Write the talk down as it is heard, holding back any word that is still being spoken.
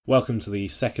Welcome to the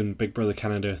second Big Brother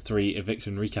Canada 3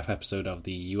 eviction recap episode of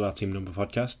the You Are Team Number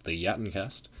podcast, the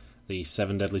Yattencast, the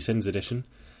Seven Deadly Sins edition.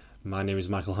 My name is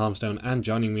Michael Harmstone, and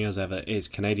joining me as ever is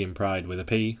Canadian Pride with a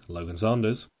P, Logan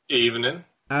Saunders. Evening.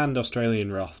 And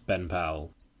Australian Wrath, Ben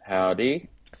Powell. Howdy.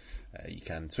 You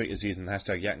can tweet us using the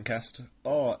hashtag Yattencast,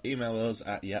 or email us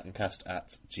at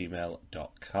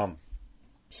yattencast@gmail.com.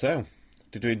 So,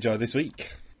 did we enjoy this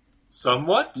week?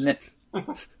 Somewhat?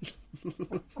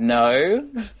 No.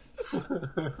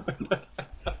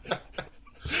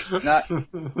 Now,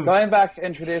 going back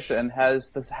in tradition,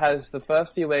 has the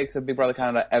first few weeks of Big Brother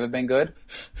Canada ever been good?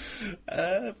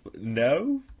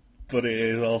 No, but it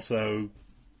is also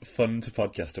fun to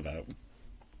podcast about.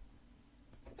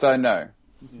 So no.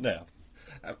 No.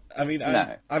 I'm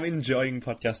enjoying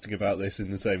podcasting about this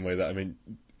in the same way that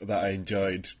I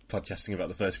enjoyed podcasting about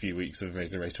the first few weeks of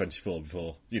Amazing Race 24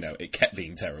 before, it kept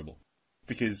being terrible.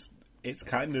 Because it's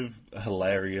kind of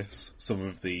hilarious, some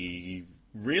of the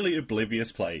really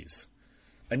oblivious plays.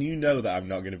 And you know that I'm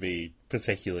not going to be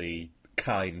particularly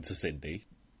kind to Cindy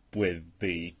with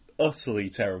the utterly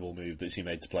terrible move that she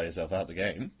made to play herself out the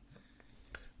game.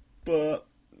 But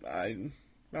I'm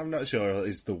not sure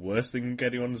it's the worst thing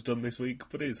anyone's done this week,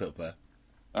 but it's up there.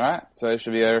 Alright, so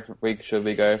should we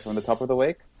go from the top of the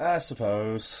week? I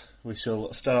suppose we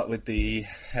shall start with the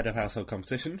head of household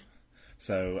competition.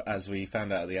 So, as we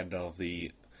found out at the end of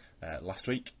the last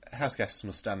week, house guests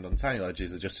must stand on tiny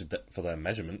ledges adjusted for their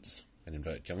measurements, in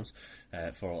inverted commas,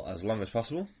 for as long as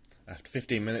possible. After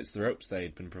 15 minutes, the ropes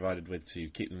they'd been provided with to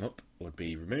keep them up would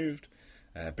be removed.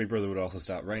 Big Brother would also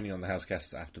start raining on the house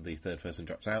guests after the third person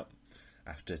drops out.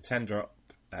 After 10 drop,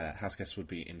 house guests would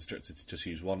be instructed to just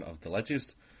use one of the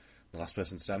ledges. The last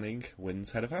person standing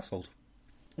wins head of household.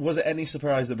 Was it any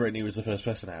surprise that Brittany was the first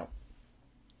person out?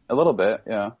 A little bit,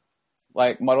 yeah.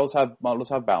 Like, models have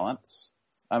balance.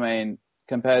 I mean,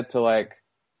 compared to, like,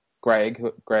 Greg,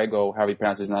 or however you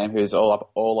pronounce his name, who's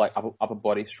all upper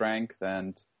body strength,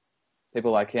 and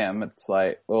people like him, it's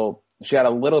like, well, she had a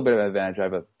little bit of an advantage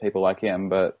over people like him,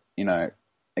 but, I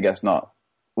guess not.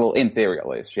 Well, in theory, at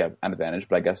least, she had an advantage,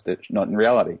 but I guess not in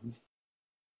reality.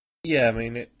 Yeah, I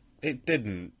mean, it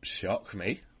didn't shock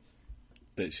me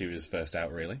that she was first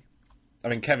out, really. I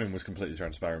mean, Kevin was completely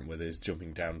transparent with his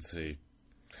jumping down to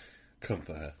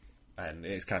comfort her, and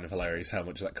it's kind of hilarious how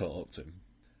much that caught up to him.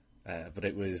 But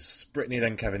it was Brittany,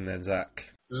 then Kevin, then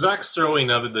Zach. Zach's throwing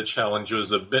out of the challenge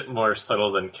was a bit more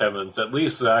subtle than Kevin's. At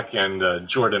least Zach and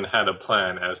Jordan had a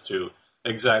plan as to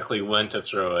exactly when to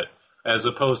throw it, as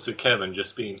opposed to Kevin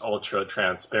just being ultra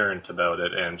transparent about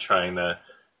it and trying to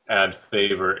add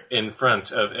favor in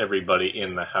front of everybody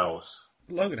in the house.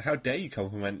 Logan, how dare you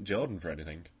compliment Jordan for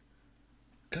anything?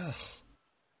 Gah.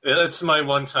 It's my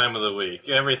one time of the week.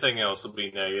 Everything else will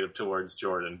be negative towards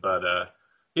Jordan, but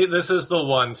this is the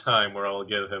one time where I'll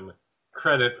give him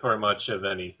credit for much of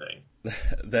anything.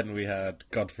 Then we had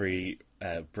Godfrey,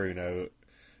 Bruno,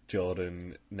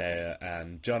 Jordan, Naya,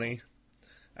 and Johnny,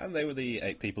 and they were the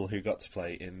 8 people who got to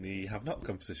play in the Have Not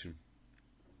competition.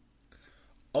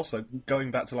 Also, going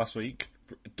back to last week,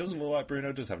 it doesn't look like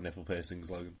Bruno does have nipple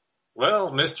piercings, Logan.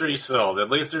 Well, mystery solved. At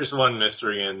least there's one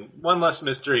mystery, and one less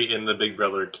mystery in the Big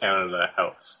Brother Canada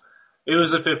house. It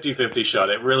was a 50-50 shot.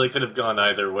 It really could have gone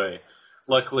either way.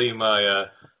 Luckily, my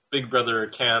Big Brother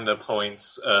Canada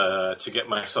points to get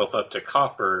myself up to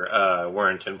copper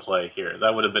weren't in play here.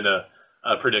 That would have been a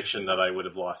prediction that I would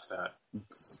have lost at.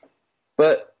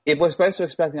 But if we're supposed to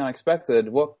expect the unexpected,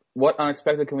 what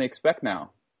unexpected can we expect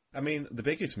now? I mean, the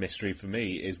biggest mystery for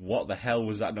me is what the hell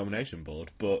was that nomination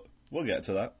board, but we'll get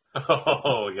to that.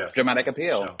 Oh, yeah. Dramatic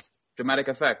appeal. Sure. Dramatic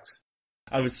effect.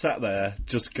 I was sat there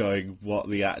just going, what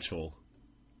the actual?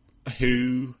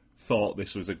 Who thought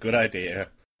this was a good idea?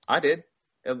 I did.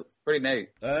 It's pretty neat.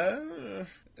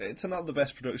 It's not the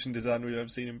best production design we've ever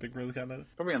seen in Big Brother Canada.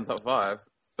 Probably in the top 5,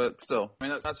 but still. I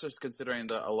mean, that's just considering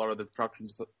that a lot of the production,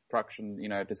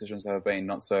 decisions have been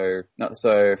not so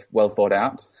well thought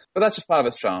out. But that's just part of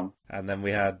its charm. And then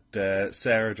we had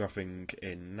Sarah dropping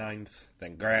in 9th,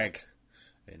 then Greg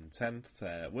in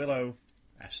 10th, Willow,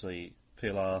 Ashley,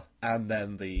 Pilar, and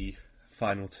then the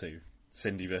final 2,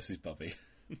 Cindy versus Bobby.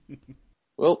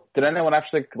 Well, did anyone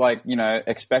actually,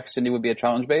 expect Cindy would be a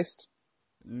challenge beast?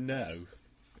 No,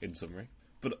 in summary.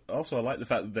 But also I like the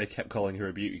fact that they kept calling her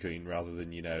a beauty queen rather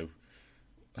than,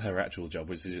 her actual job,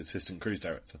 which is assistant cruise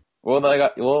director. Well,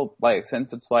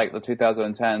 since it's like the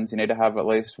 2010s, you need to have at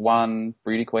least one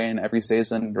beauty queen every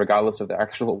season, regardless of the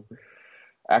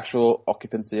actual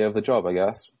occupancy of the job, I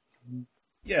guess.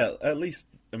 Yeah, at least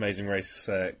Amazing Race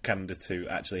Canada 2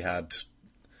 actually had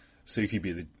Suki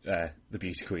be the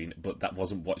beauty queen, but that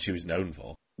wasn't what she was known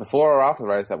for. Before or after the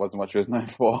race, that wasn't what she was known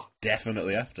for.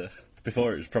 Definitely after.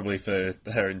 Before, it was probably for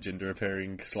her and Jinder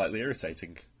appearing slightly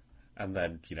irritating. And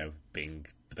then, being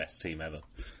the best team ever.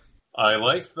 I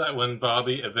liked that when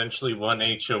Bobby eventually won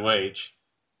HOH,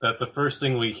 that the first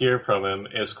thing we hear from him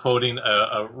is quoting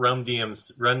a Run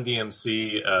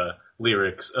DMC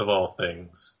lyrics of all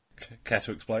things. Care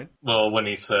to explain? Well, when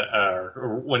he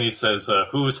says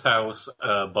whose house,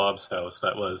 Bob's house,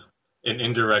 that was an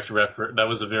indirect that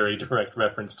was a very direct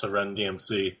reference to Run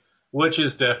DMC, which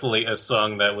is definitely a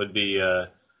song that would be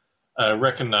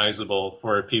recognizable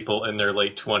for people in their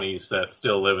late 20s that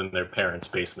still live in their parents'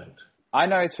 basement. I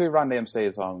know 2 Run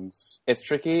DMC songs. It's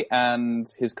Tricky and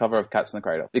his cover of Cats in the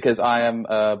Cradle. Because I am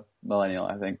a millennial,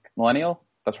 I think. Millennial?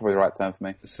 That's probably the right term for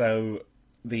me. So,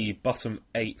 the bottom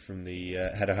 8 from the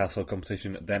Head of Household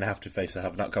competition then have to face the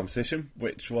Have Not competition,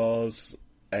 which was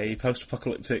a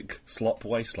post-apocalyptic slop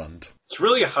wasteland. It's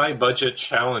really a high-budget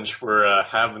challenge for a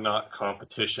Have Not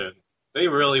competition. They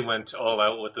really went all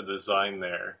out with the design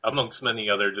there, amongst many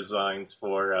other designs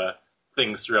for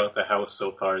things throughout the house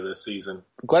so far this season.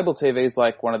 Global TV is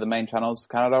like one of the main channels of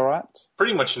Canada, right?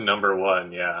 Pretty much number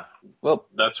 1, yeah. Well,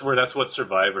 that's what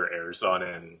Survivor airs on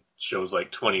in shows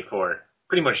like 24.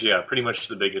 Pretty much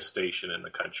the biggest station in the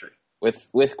country.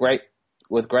 With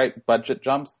great budget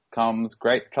jumps comes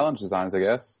great challenge designs, I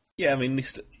guess. Yeah, I mean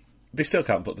they still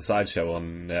can't put the sideshow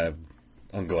on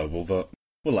Global, but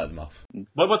we'll let them off.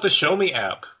 What about the Show Me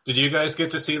app? Did you guys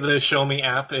get to see the Show Me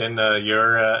app in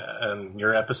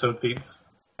your episode feeds?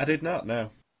 I did not, no.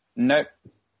 Nope.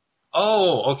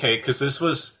 Oh, okay, because this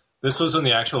was in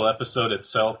the actual episode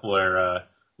itself where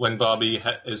when Bobby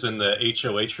is in the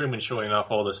HOH room and showing off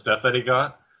all the stuff that he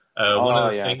got. One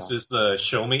of the things is the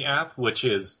Show Me app, which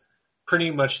is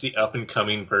pretty much the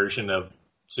up-and-coming version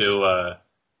to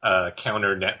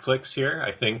counter Netflix here.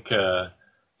 I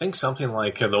think something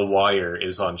like The Wire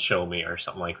is on Show Me or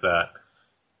something like that.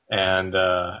 And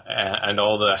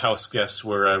all the house guests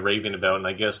were raving about, and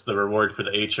I guess the reward for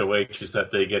the HOH is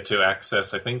that they get to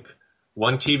access, I think,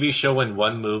 1 TV show and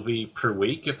 1 movie per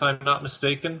week, if I'm not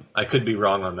mistaken. I could be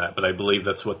wrong on that, but I believe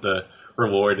that's what the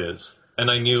reward is.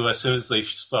 And I knew as soon as they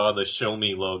saw the Show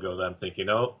Me logo that I'm thinking,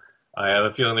 oh, I have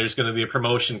a feeling there's going to be a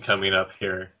promotion coming up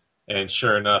here. And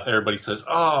sure enough, everybody says,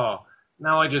 oh,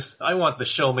 now I want the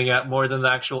Show Me app more than the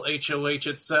actual HOH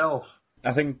itself.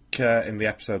 I think in the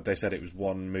episode they said it was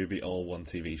 1 movie or 1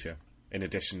 TV show, in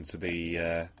addition to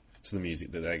the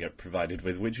music that they get provided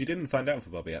with, which we didn't find out for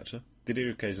Bobby, actually. Did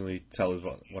you occasionally tell us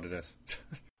what it is?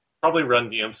 Probably Run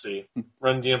DMC.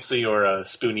 Run DMC or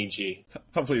Spoonie G.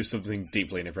 Hopefully it was something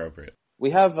deeply inappropriate.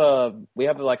 We have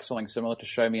like something similar to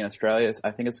Show Me in Australia. I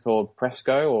think it's called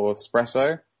Presco or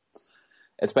Espresso.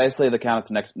 It's basically the counter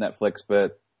to Netflix,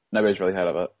 but nobody's really heard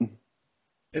of it.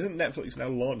 Isn't Netflix now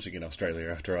launching in Australia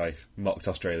after I mocked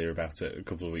Australia about it a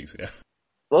couple of weeks ago?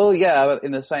 Well, yeah,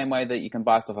 in the same way that you can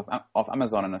buy stuff off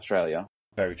Amazon in Australia.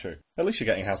 Very true. At least you're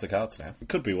getting House of Cards now. It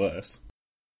could be worse.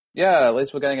 Yeah, at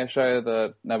least we're getting a show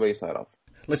that nobody's heard of.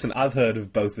 Listen, I've heard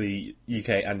of both the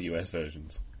UK and US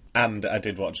versions. And I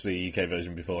did watch the UK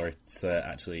version before it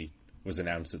actually was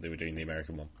announced that they were doing the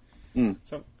American one. Mm.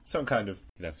 So I'm kind of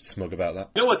smug about that.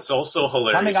 You know what's also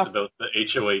hilarious about the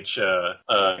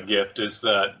HOH gift is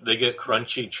that they get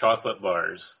crunchy chocolate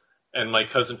bars. And my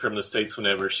cousin from the States,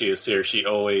 whenever she is here, she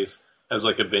always has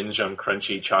like a binge on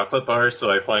crunchy chocolate bars. So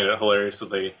I find it hilarious that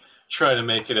they try to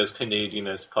make it as Canadian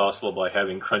as possible by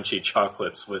having crunchy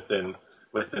chocolates within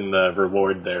the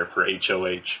reward there for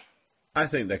HOH. I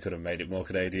think they could have made it more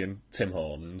Canadian. Tim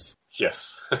Hortons.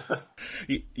 Yes.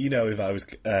 If I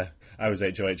was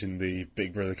HOH in the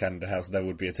Big Brother Canada house, there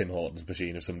would be a Tim Hortons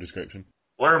machine of some description.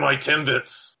 Where are my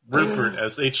Timbits? Rupert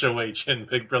as HOH in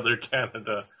Big Brother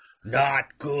Canada.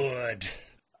 Not good.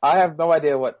 I have no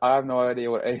idea what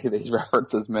any of these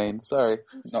references mean. Sorry,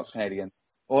 not Canadian.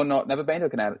 Or never been to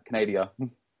Canada.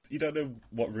 You don't know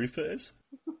what Rupert is?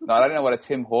 No, I don't know what a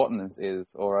Tim Hortons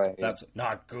is, or a... That's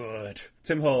not good.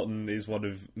 Tim Horton is one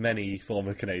of many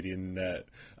former Canadian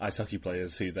ice hockey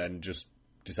players who then just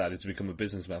decided to become a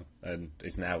businessman and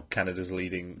is now Canada's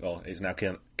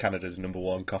Canada's number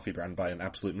 1 coffee brand by an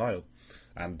absolute mile.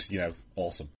 And,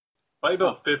 awesome. By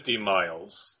about 50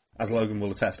 miles. As Logan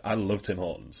will attest, I love Tim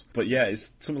Hortons. But yeah,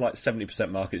 it's something like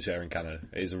 70% market share in Canada.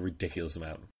 It is a ridiculous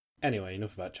amount. Anyway,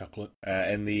 enough about chocolate.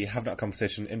 In the Have Not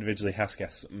competition, individually house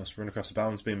guests must run across a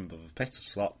balance beam above a pit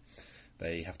slot.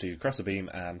 They have to cross the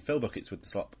beam and fill buckets with the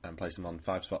slop and place them on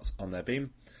 5 spots on their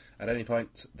beam. At any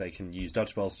point, they can use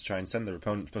dodgeballs to try and send their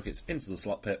opponent's buckets into the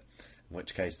slot pit, in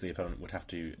which case the opponent would have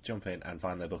to jump in and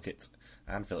find their bucket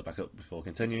and fill it back up before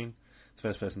continuing. The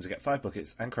first person to get 5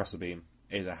 buckets and cross the beam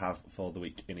is a have for the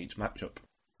week in each matchup.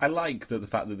 I like that the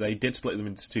fact that they did split them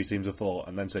into 2 teams of 4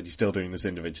 and then said you're still doing this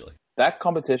individually. That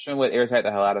competition would irritate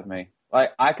the hell out of me.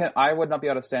 Like, I would not be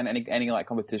able to stand any like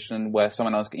competition where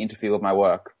someone else can interfere with my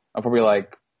work. I'll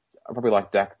probably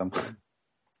deck them.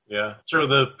 Yeah, throw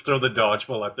the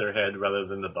dodgeball at their head rather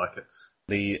than the buckets.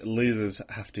 The losers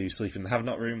have to sleep in the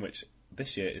have-not room, which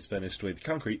this year is furnished with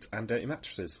concrete and dirty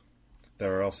mattresses.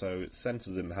 There are also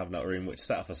sensors in the have-not room which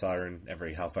set off a siren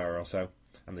every half hour or so,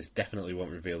 and this definitely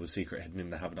won't reveal the secret hidden in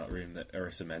the have-not room that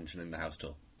Arissa mentioned in the house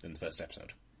tour in the first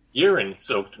episode.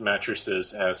 Urine-soaked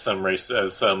mattresses, as some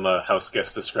house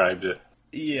guest described it.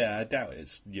 Yeah, I doubt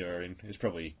it's urine. It's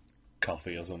probably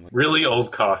coffee or something. Really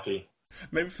old coffee.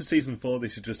 Maybe for season 4 they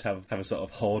should just have a sort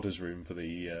of hoarder's room for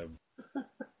the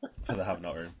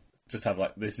have-not room. Just have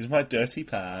like, this is my dirty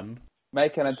pan.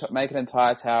 Make an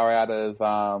entire tower out of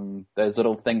those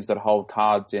little things that hold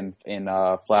cards in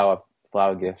flower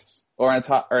gifts, or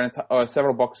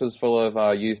several boxes full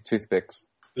of used toothpicks.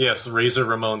 Yes, Razor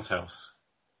Ramon's house.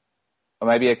 Or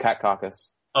maybe a cat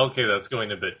carcass. Okay, that's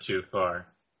going a bit too far.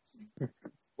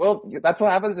 Well, that's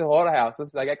what happens in hoarder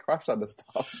houses. They get crushed under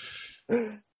stuff.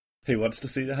 Who wants to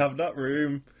see the have-not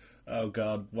room? Oh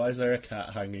god, why is there a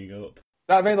cat hanging up?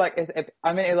 No, I mean, like,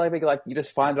 like you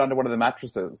just find it under one of the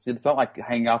mattresses. It's not like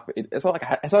hanging up. It's not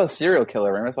a serial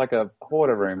killer room. It's like a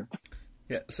hoarder room.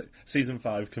 Yeah, so season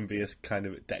 5 can be a kind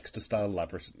of Dexter-style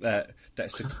laboratory.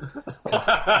 Dexter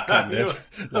kind of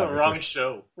laboratory. Wrong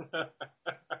show.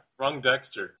 Wrong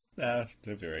Dexter.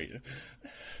 That'd be right.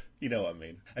 You know what I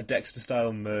mean. A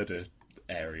Dexter-style murder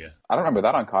area. I don't remember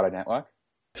that on Cartoon Network.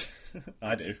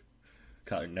 I do.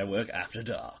 Cartoon Network After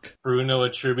Dark. Bruno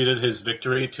attributed his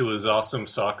victory to his awesome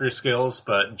soccer skills,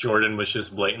 but Jordan was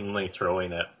just blatantly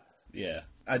throwing it. Yeah.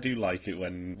 I do like it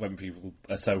when people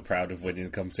are so proud of winning a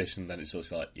competition, then it's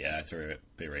just like, yeah, I threw it,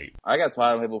 be right. I get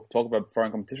tired of people talk about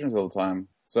throwing competitions all the time.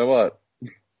 So what?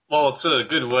 Well, it's a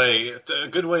good way. It's a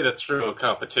good way to throw a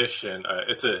competition.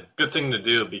 It's a good thing to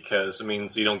do because it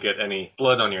means you don't get any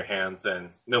blood on your hands and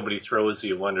nobody throws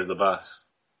you under the bus.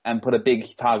 And put a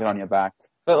big target on your back.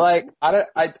 But like, I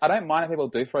don't mind if people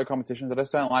do throw competitions. I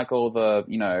just don't like all the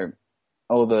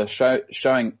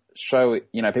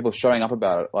people showing up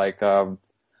about it. Like,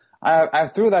 I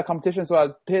threw that competition so I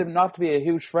appeared not to be a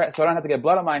huge threat, so I don't have to get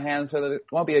blood on my hands, so there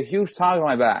won't be a huge target on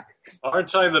my back.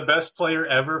 Aren't I the best player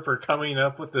ever for coming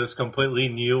up with this completely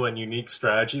new and unique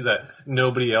strategy that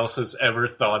nobody else has ever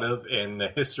thought of in the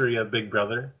history of Big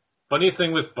Brother? Funny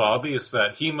thing with Bobby is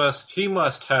that he must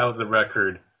have the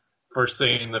record for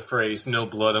saying the phrase "no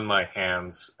blood on my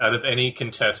hands" out of any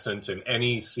contestant in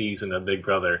any season of Big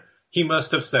Brother. He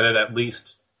must have said it at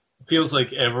least. Feels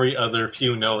like every other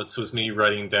few notes was me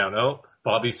writing down, oh,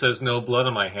 Bobby says no blood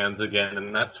on my hands again,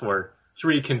 and that's for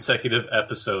 3 consecutive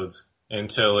episodes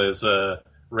until his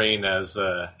reign as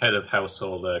head of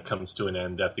household comes to an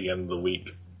end at the end of the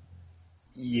week.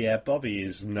 Yeah, Bobby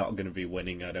is not going to be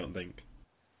winning, I don't think.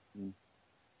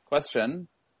 Question: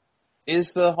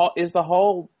 Is the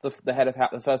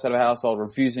first head of household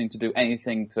refusing to do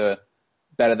anything to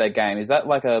better their game? Is that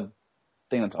like a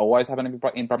thing that's always happened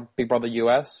in Big Brother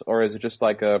US, or is it just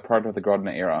like a product of the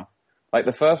Grodner era? Like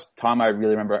the first time I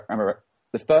really remember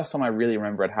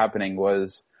it happening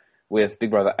was with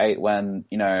Big Brother 8 when,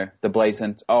 the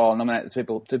blatant, I'll nominate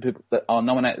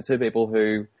the two people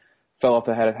who fell off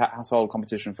the head of household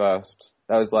competition first.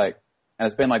 That was like, and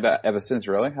it's been like that ever since,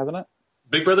 really, hasn't it?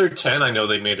 Big Brother 10, I know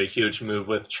they made a huge move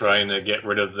with trying to get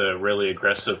rid of the really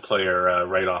aggressive player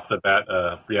right off the bat.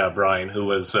 Brian, who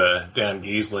was Dan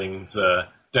Giesling's.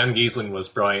 Dan Giesling was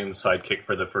Brian's sidekick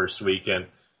for the first week, and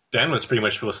Dan was pretty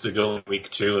much supposed to go in week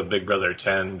 2 of Big Brother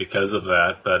 10 because of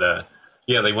that. But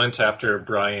they went after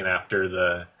Brian after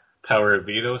the Power of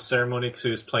Veto ceremony because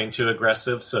he was playing too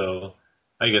aggressive. So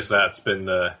I guess that's been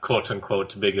the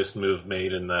quote-unquote biggest move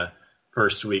made in the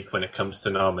first week when it comes to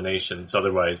nominations.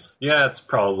 Otherwise, it's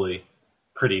probably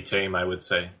pretty tame, I would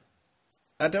say.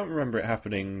 I don't remember it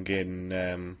happening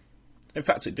in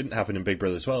fact, it didn't happen in Big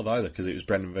Brother 12 either, because it was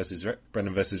Brendan versus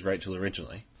Rachel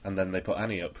originally, and then they put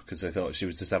Annie up because they thought she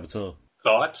was the saboteur.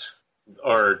 Thought?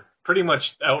 Or pretty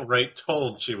much outright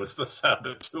told she was the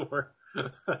saboteur.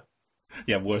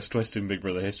 Yeah, worst twist in Big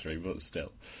Brother history, but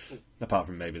still. Apart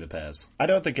from maybe the pairs. I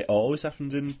don't think it always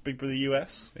happens in Big Brother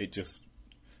US. It just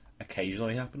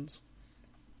occasionally happens.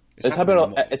 It's happened a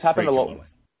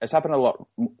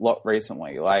lot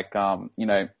recently. Like 14,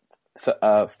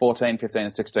 15,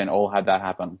 and 16 all had that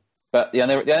happen. But the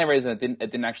only reason it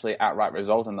didn't actually outright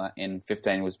result in that in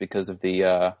 15 was because of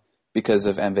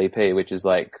MVP, which is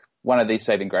like one of the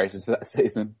saving graces of that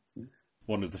season.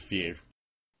 One of the few.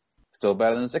 Still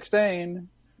better than 16.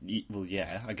 Well,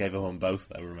 yeah, I gave them on both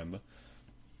though. Remember.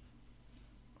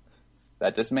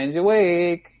 That just means you're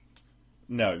weak.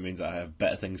 No, it means I have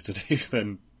better things to do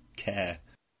than care.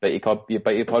 But you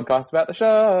podcast about the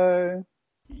show.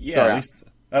 Yeah, Sorry.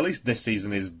 at least this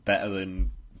season is better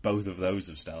than both of those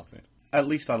have started. At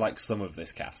least I like some of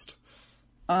this cast.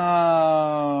 Nah.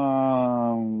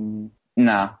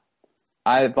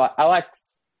 I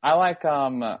like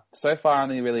so far I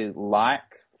only really like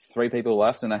 3 people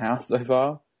left in the house so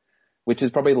far, which is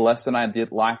probably less than I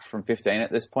did like from 15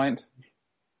 at this point.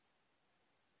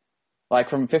 Like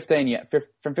from 15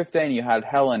 you had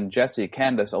Helen, Jesse,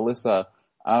 Candace, Alyssa,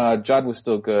 Judd was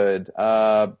still good,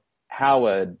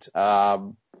 Howard, yeah,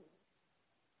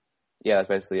 that's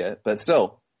basically it. But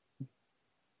still.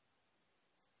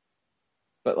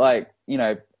 But like, you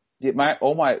know,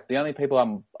 the only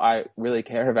people I really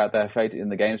care about their fate in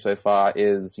the game so far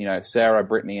is, you know, Sarah,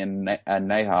 Brittany, and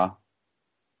Neha.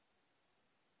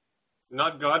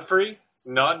 Not Godfrey?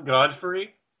 Not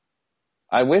Godfrey?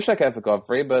 I wish I cared for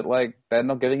Godfrey, but like they're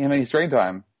not giving him any screen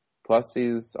time. Plus,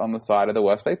 he's on the side of the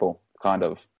worst people, kind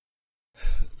of.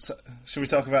 So, should we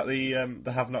talk about the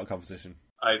have-not competition?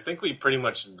 I think we pretty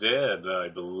much did, I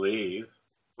believe.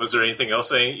 Was there anything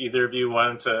else either of you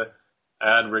wanted to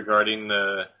add regarding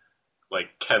the, like,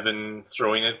 Kevin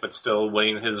throwing it but still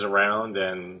winning his round?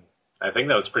 And I think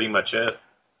that was pretty much it.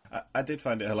 I did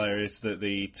find it hilarious that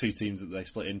the 2 teams that they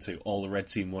split into, all the red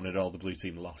team won and all the blue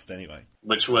team lost anyway.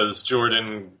 Which was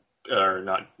Jordan, or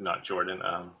not Jordan,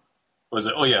 was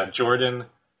it? Oh yeah, Jordan,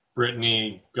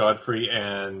 Brittany, Godfrey,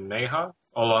 and Neha,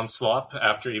 all on slop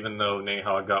even though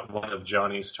Neha got one of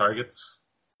Johnny's targets.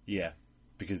 Yeah,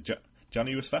 because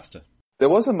Johnny was faster. There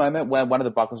was a moment where one of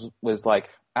the buckets was like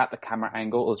at the camera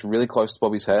angle. It was really close to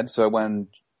Bobby's head. So when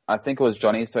I think it was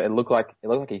Johnny, so it looked like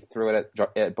he threw it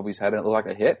at Bobby's head, and it looked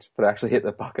like a hit, but it actually hit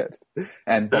the bucket.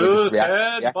 And Bobby Whose just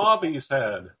head? Bobby's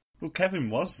head. Well, Kevin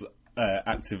was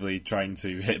actively trying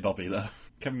to hit Bobby though.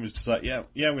 Kevin was just like, yeah,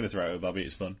 I'm going to throw it at Bobby.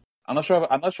 It's fun. I'm not sure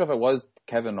if it was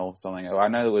Kevin or something. I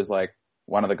know it was like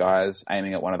one of the guys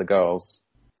aiming at one of the girls.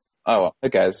 Oh, well, who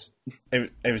cares?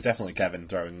 It was definitely Kevin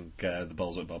throwing the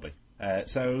balls at Bobby.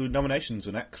 So nominations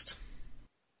were next.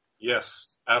 Yes,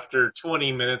 after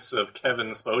 20 minutes of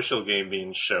Kevin's social game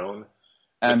being shown,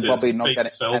 and with Bobby his not fake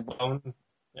getting cell phone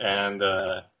and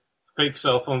fake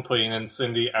cell phone putting in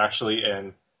Cindy, Ashley,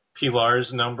 and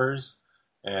Pilar's numbers,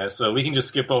 so we can just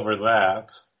skip over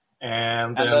that.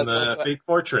 And then the fake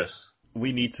fortress.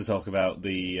 We need to talk about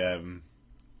the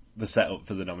setup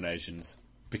for the nominations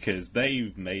because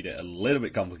they've made it a little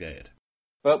bit complicated.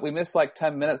 But we missed like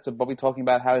 10 minutes of Bobby talking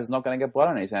about how he's not going to get blood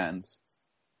on his hands.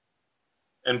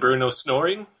 And Bruno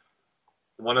snoring.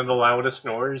 One of the loudest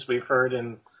snores we've heard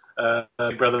in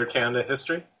Big Brother Canada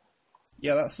history.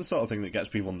 Yeah, that's the sort of thing that gets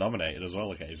people nominated as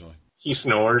well occasionally. He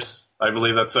snores. I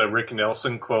believe that's a Rick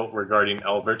Nelson quote regarding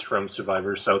Albert from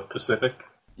Survivor South Pacific.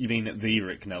 You mean the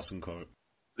Rick Nelson quote?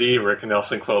 The Rick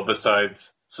Nelson quote,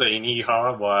 besides saying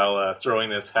hee-haw while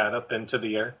throwing his hat up into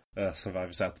the air.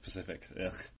 Survivor South Pacific.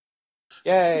 Ugh.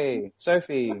 Yay,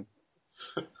 Sophie.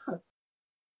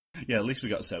 Yeah, at least we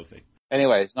got Sophie.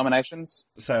 Anyways, nominations?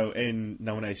 So in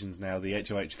nominations now, the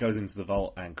HOH goes into the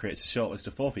vault and creates a shortlist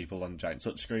of 4 people on a giant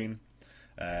touchscreen.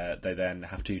 They then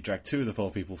have to drag 2 of the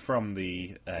 4 people from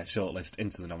the shortlist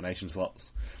into the nomination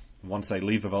slots. And once they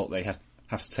leave the vault, they have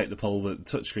to take the poll that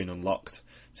the touchscreen unlocked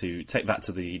to take that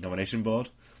to the nomination board.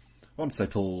 Once they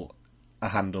pull a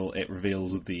handle, it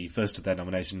reveals the first of their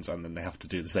nominations, and then they have to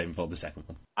do the same for the second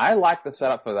one. I like the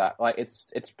setup for that. Like, it's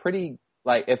pretty,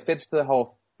 like, it fits the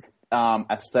whole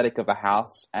aesthetic of the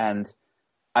house, and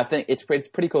I think it's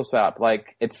pretty cool setup.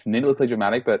 Like, it's needlessly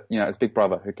dramatic, but, you know, it's Big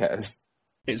Brother, who cares?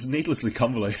 It's needlessly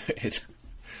convoluted.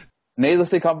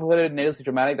 Needlessly convoluted, needlessly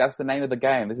dramatic, that's the name of the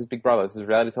game. This is Big Brother. This is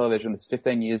reality television. It's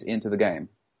 15 years into the game.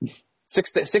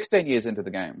 16 years into the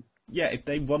game. Yeah, if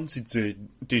they wanted to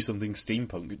do something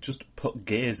steampunk, just put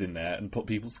gears in there and put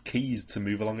people's keys to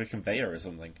move along a conveyor or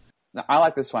something. Now, I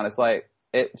like this one. It's like,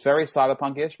 it's very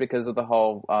cyberpunk-ish because of the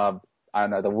whole, I don't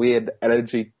know, the weird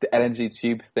energy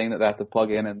tube thing that they have to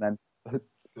plug in, and then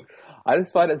I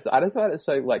just find it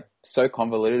so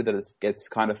convoluted that it's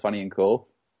kind of funny and cool.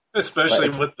 Especially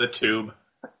with the tube.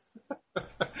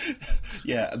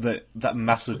 Yeah, that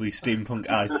massively steampunk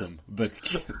item, the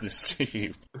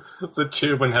tube. The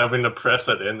tube and having to press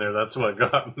it in there, that's what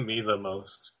got me the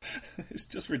most. It's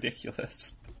just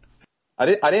ridiculous.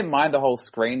 I didn't mind the whole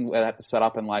screen where they had to set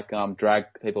up and like drag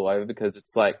people over, because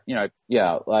it's like, you know,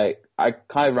 yeah, like I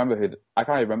can't remember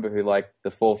who like the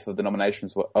 4th of the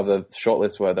nominations of the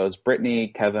shortlist were. There was Brittany,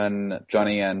 Kevin,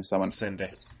 Johnny, and someone. Cindy.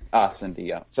 Cindy,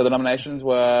 yeah. So the nominations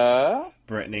were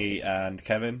Brittany and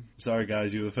Kevin. Sorry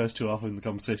guys, you were the first 2 off in the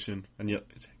competition, and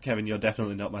Kevin, you're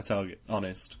definitely not my target.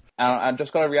 Honest. And I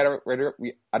just got to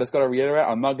reiterate,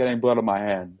 I'm not getting blood on my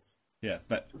hands. Yeah,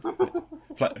 but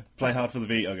play hard for the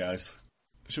veto, guys.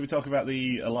 Should we talk about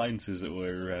the alliances that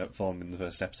were formed in the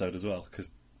first episode as well?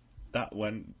 Because that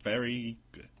went very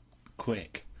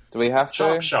quick. Do we have to?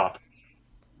 Chop Shop.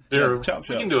 Yeah, Chop We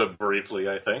Shop. can do it briefly,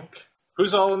 I think.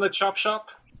 Who's all in the Chop Shop?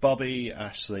 Bobby,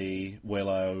 Ashley,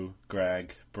 Willow,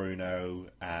 Greg, Bruno,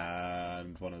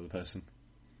 and one other person.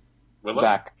 Willow?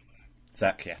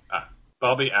 Zach. Yeah.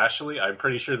 Bobby Ashley? I'm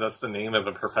pretty sure that's the name of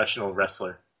a professional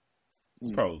wrestler.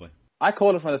 Probably. I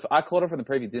called it from the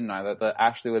preview, didn't I? That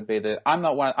Ashley would be I'm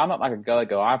not like a girly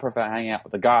girl. I prefer hanging out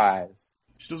with the guys.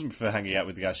 She doesn't prefer hanging out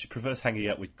with the guys. She prefers hanging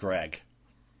out with Greg.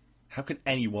 How can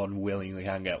anyone willingly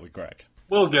hang out with Greg?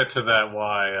 We'll get to that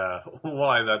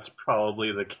why that's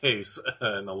probably the case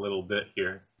in a little bit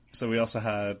here. So we also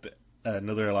had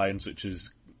another alliance, which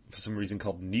is for some reason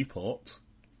called Newport,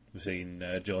 between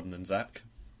Jordan and Zach.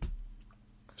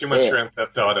 Too much Grand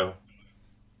Theft Auto.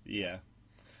 Yeah.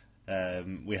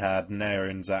 We had Naya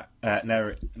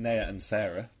and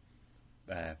Sarah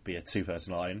be a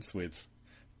two-person alliance with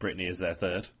Brittany as their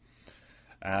third.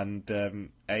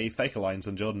 And a fake alliance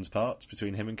on Jordan's part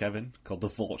between him and Kevin called the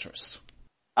Fortress.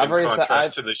 I've already said,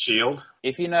 contrast to the Shield.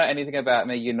 if you know anything about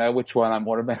me, you know which one I'm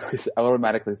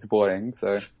automatically supporting.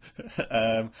 So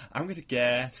I'm going to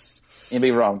guess... you'd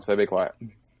be wrong, so be quiet.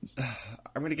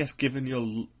 I'm going to guess, given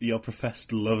your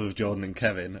professed love of Jordan and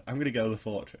Kevin, I'm going to go the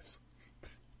Fortress.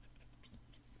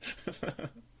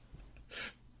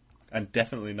 And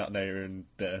definitely not Naya and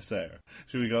Sarah.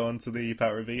 Should we go on to the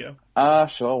Power of Veto?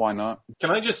 Sure, why not?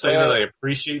 Can I just say that I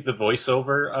appreciate the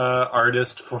voiceover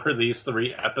artist for these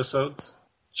 3 episodes?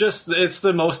 It's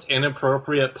the most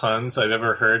inappropriate puns I've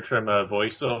ever heard from a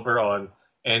voiceover on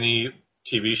any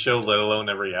TV show, let alone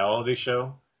a reality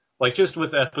show. Like, just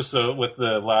with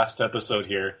the last episode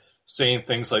here, saying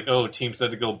things like, oh, teams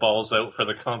had to go balls out for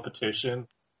the competition,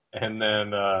 and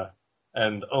then,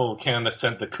 Canada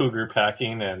sent the cougar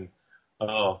packing, and,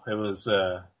 it was,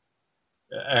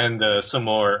 and some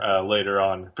more later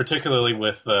on, particularly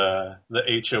with the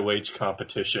HOH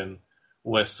competition,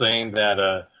 was saying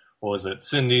that,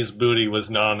 Cindy's booty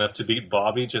was not enough to beat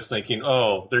Bobby, just thinking,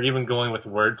 oh, they're even going with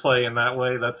wordplay in that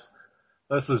way?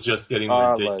 This is just getting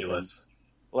ridiculous.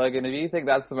 Logan, if you think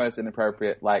that's the most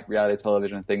inappropriate reality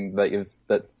television thing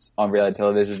that's on reality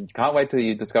television, you can't wait till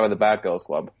you discover the Bad Girls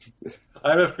Club.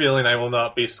 I have a feeling I will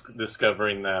not be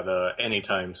discovering that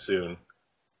anytime soon.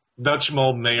 Dutch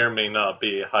Mold may or may not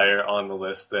be higher on the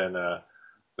list than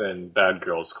Bad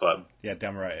Girls Club. Yeah,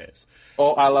 damn right it is.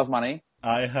 Or I Love Money.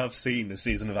 I have seen the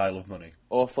season of I Love Money.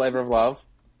 Or Flavor of Love.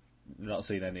 Not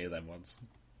seen any of them ones.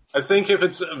 I think if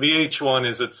it's VH1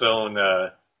 is its own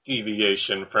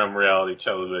deviation from reality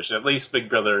television, at least Big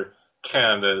Brother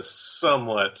Canada is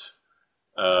somewhat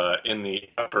in the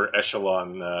upper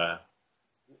echelon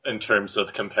in terms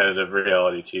of competitive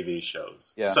reality TV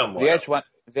shows. Yeah, somewhat.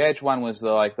 VH1 was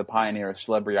the pioneer of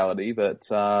celeb reality, but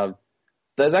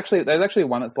there's actually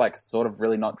one that's sort of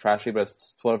really not trashy, but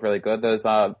it's sort of really good. There's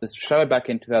this show back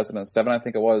in 2007, I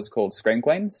think it was, called Scream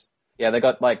Queens. Yeah, they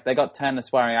got 10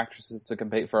 aspiring actresses to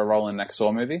compete for a role in the next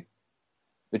Saw movie,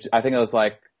 which I think it was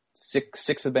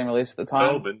six had been released at the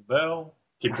time. Tobin Bell.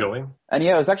 Keep going. And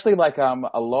yeah, it was actually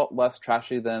a lot less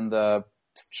trashy than the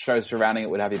shows surrounding it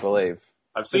would have you believe.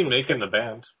 I've seen Making the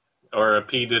Band, or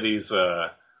P. Diddy's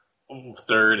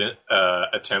third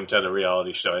attempt at a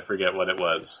reality show. I forget what it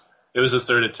was. It was his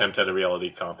third attempt at a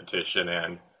reality competition,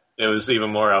 and it was even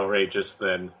more outrageous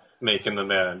than Making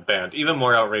the Band. Even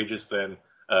more outrageous than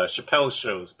Chappelle's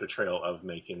show's portrayal of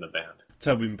Making the Band.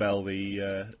 Tobin Bell,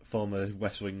 the former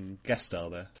West Wing guest star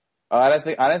there. I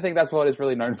don't think that's what he's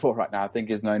really known for right now. I think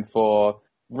he's known for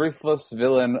ruthless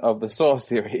villain of the Saw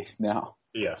series now.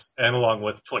 Yes, and along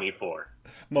with 24.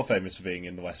 More famous for being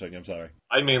in the West Wing, I'm sorry.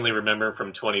 I mainly remember him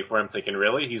from 24. I'm thinking,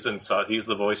 really? He's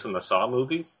the voice in the Saw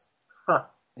movies? Huh.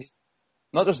 He's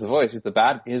not just the voice, he's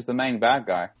the main bad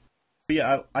guy. But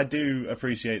yeah, I do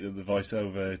appreciate that the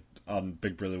voiceover on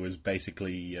Big Brother was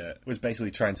basically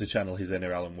trying to channel his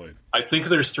inner Alan Wu. I think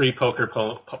there's 3 poker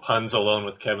puns alone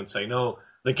with Kevin saying, no,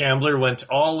 the gambler went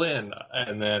all in.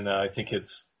 And then I think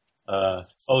it's,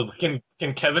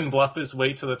 can Kevin bluff his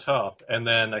way to the top? And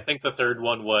then I think the third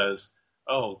one was,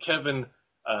 Kevin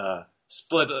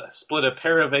split a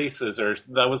pair of aces, or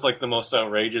that was the most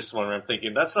outrageous one where I'm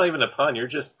thinking, that's not even a pun, you're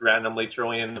just randomly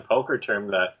throwing in a poker term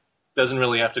that doesn't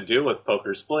really have to do with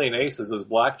poker. Splitting aces is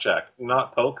blackjack,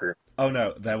 not poker. Oh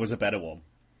no, there was a better one.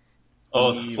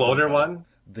 Oh, the floater one?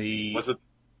 Was it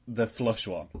the flush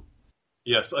one?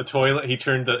 Yes, a toilet. He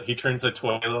turns a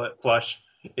toilet flush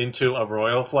into a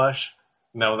royal flush.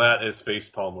 Now that is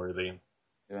facepalm worthy.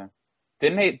 Yeah.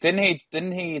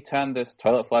 Didn't he turn this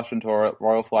toilet flush into a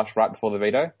royal flush right before the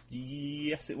veto?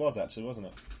 Yes, it was actually, wasn't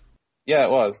it? Yeah,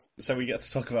 it was. So we get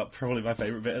to talk about probably my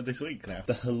favourite bit of this week now.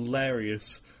 The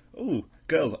hilarious... Ooh,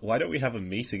 girls, why don't we have a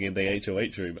meeting in the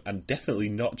HOH room and definitely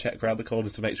not check around the corner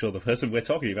to make sure the person we're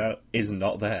talking about is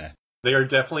not there? They are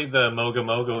definitely the Mogo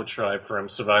Mogo tribe from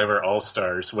Survivor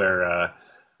All-Stars, where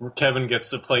Kevin gets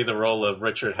to play the role of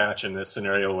Richard Hatch in this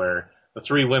scenario where the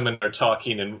three women are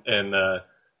talking in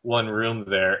one room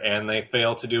there, and they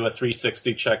fail to do a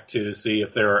 360 check to see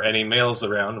if there are any males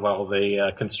around while they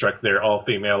construct their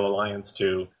all-female alliance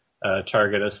to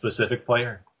target a specific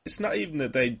player. It's not even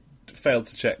that they failed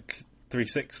to check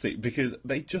 360, because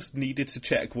they just needed to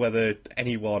check whether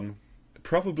anyone,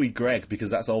 probably Greg, because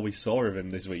that's all we saw of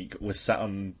him this week, was sat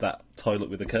on that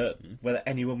toilet with a curtain, whether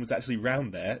anyone was actually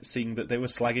round there, seeing that they were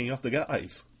slagging off the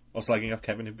guys. Or slagging off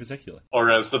Kevin in particular.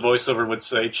 Or as the voiceover would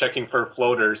say, checking for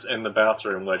floaters in the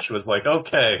bathroom, which was like,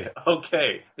 okay,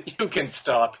 you can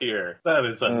stop here. That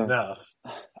is enough.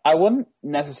 I wouldn't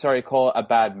necessarily call it a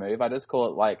bad move. I just call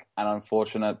it like an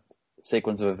unfortunate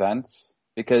sequence of events,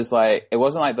 because like it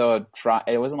wasn't like they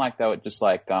were just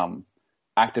like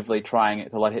actively trying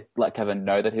to let Kevin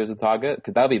know that he was a target,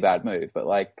 because that would be a bad move. But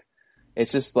like,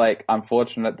 it's just like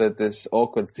unfortunate that this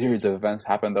awkward series of events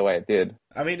happened the way it did.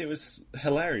 I mean, it was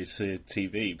hilarious for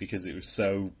TV because it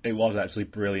was actually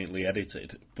brilliantly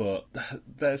edited, but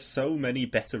there's so many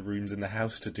better rooms in the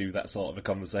house to do that sort of a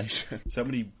conversation. So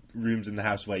many rooms in the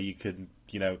house where you can,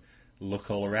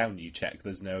 look all around you, check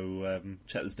there's no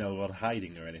one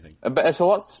hiding or anything. But it's a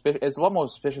lot more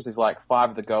suspicious if like 5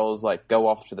 of the girls like go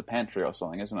off to the pantry or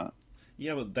something, isn't it?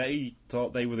 Yeah, but they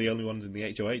thought they were the only ones in the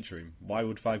HOH room. Why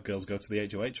would 5 girls go to the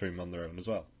HOH room on their own as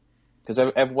well? Because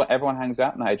everyone hangs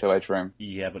out in the HOH room.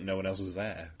 Yeah, but no one else was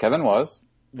there. Kevin was.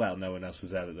 Well, no one else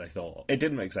was there that they thought. It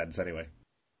didn't make sense anyway.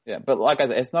 Yeah, but like I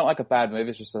said, it's not like a bad move.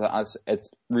 It's just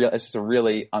a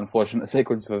really unfortunate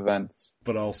sequence of events.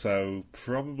 But also,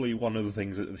 probably one of the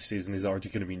things that this season is already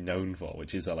going to be known for,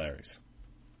 which is hilarious.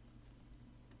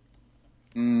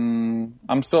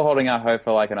 I'm still holding out hope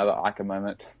for like another Ica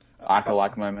moment.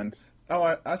 Ica-like moment.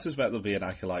 Oh, I suspect there'll be an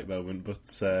Ica-like moment,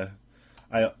 but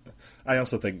I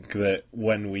also think that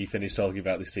when we finish talking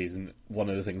about this season, one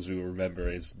of the things we will remember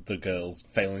is the girls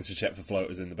failing to check for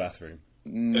floaters in the bathroom.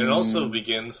 And it also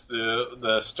begins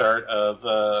the start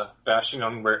of bashing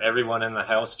on where everyone in the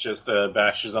house just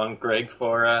bashes on Greg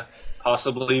for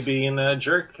possibly being a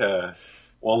jerk.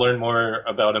 We'll learn more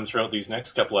about him throughout these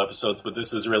next couple episodes, but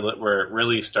this is really where it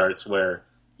really starts, where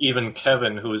even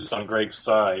Kevin, who is on Greg's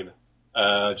side,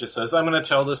 just says, I'm going to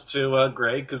tell this to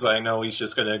Greg because I know he's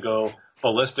just going to go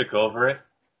ballistic over it.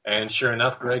 And sure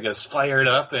enough, Greg is fired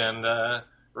up and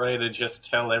ready to just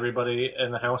tell everybody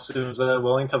in the house who's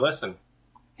willing to listen.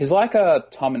 He's like a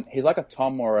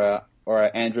Tom or a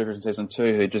Andrew from season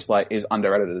 2 who just like is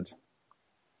under-edited.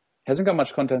 Hasn't got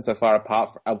much content so far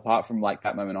apart from like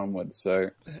that moment onwards.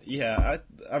 So yeah,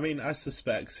 I mean, I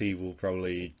suspect he will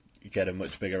probably get a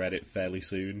much bigger edit fairly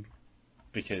soon.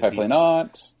 Because hopefully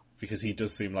not. Because he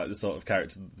does seem like the sort of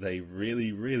character they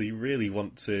really, really, really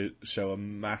want to show a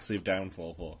massive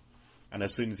downfall for. And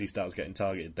as soon as he starts getting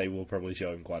targeted, they will probably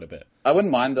show him quite a bit. I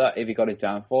wouldn't mind that if he got his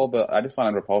downfall, but I just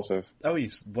find it repulsive. Oh,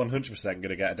 he's 100% going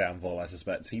to get a downfall, I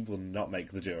suspect. He will not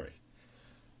make the jury.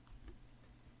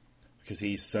 Because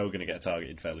he's so going to get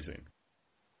targeted fairly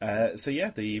soon. So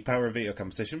yeah, the Power of Veto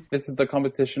competition. This is the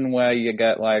competition where you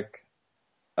get like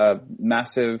a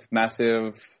massive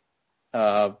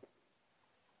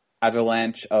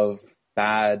avalanche of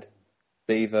bad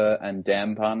beaver and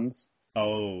dam puns.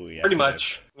 Oh, yes. Pretty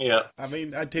much, yeah. I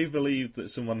mean, I do believe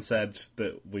that someone said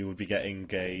that we would be getting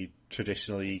a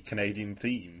traditionally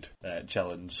Canadian-themed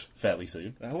challenge fairly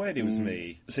soon. Wait, it was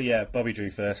me. So yeah, Bobby drew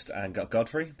first and got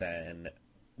Godfrey. Then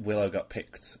Willow got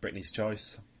picked, Brittany's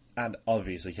choice. And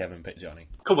obviously Kevin picked Johnny.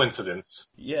 Coincidence.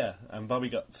 Yeah, and Bobby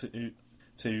got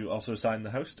to also assign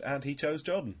the host, and he chose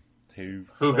Jordan. Who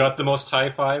got the most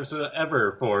high fives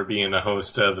ever for being a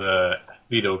host of the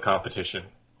veto competition.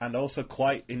 And also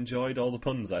quite enjoyed all the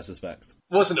puns, I suspect.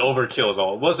 Wasn't overkill at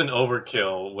all. Wasn't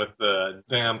overkill with the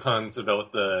damn puns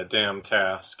about the damn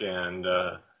task and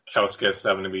house guests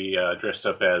having to be dressed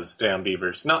up as damn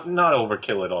beavers. Not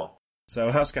overkill at all. So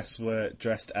house guests were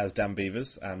dressed as damn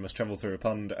beavers and must travel through a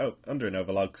pond under and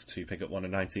over logs to pick up one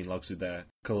of 19 logs with their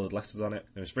coloured letters on it.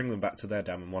 They must bring them back to their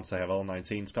dam, and once they have all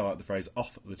 19, spell out the phrase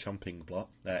off the chomping block.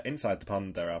 Inside the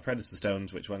pond there are predator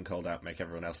stones which, when called out, make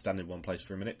everyone else stand in one place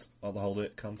for a minute while the holder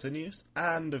continues.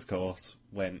 And of course,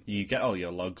 when you get all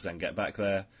your logs and get back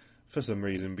there, for some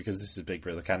reason, because this is Big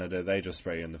Brother Canada, they just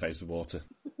spray you in the face with water.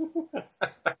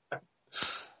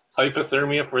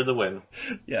 Hypothermia for the win.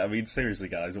 Yeah, I mean, seriously,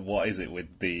 guys, what is it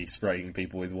with the spraying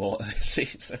people with water this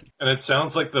season? And it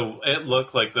sounds like it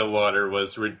looked like the water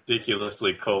was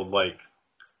ridiculously cold, like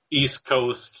East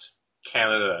Coast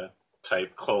Canada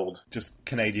type cold. Just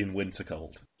Canadian winter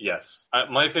cold. Yes.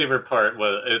 My favorite part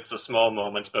was, it's a small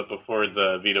moment, but before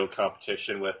the veto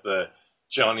competition with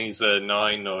Johnny's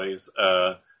gnawing noise,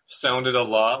 sounded a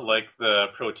lot like the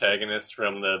protagonist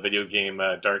from the video game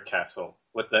Dark Castle,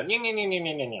 with the nya nya nya nya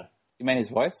nya nya. You mean his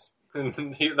voice?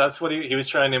 That's what he was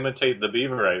trying to imitate the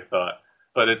beaver, I thought.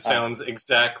 But it sounds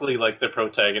exactly like the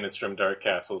protagonist from Dark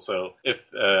Castle. So if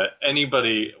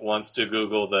anybody wants to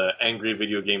Google the Angry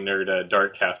Video Game Nerd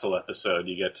Dark Castle episode,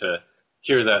 you get to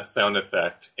hear that sound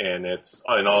effect, and it's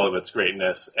in all of its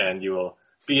greatness, and you will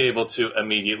be able to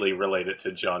immediately relate it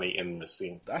to Johnny in the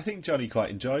scene. I think Johnny quite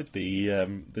enjoyed the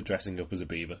dressing up as a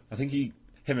beaver. I think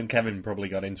him and Kevin probably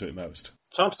got into it most.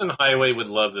 Thompson Highway would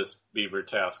love this beaver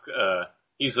task.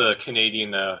 He's a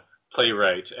Canadian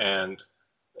playwright, and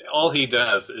all he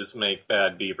does is make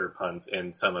bad beaver puns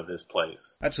in some of his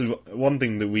plays. Actually, one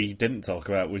thing that we didn't talk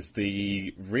about was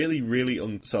the really, really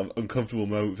sort of uncomfortable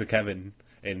moment for Kevin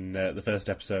in the first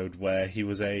episode where he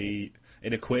was in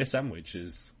a queer sandwich,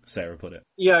 as Sarah put it.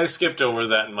 Yeah, I skipped over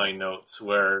that in my notes,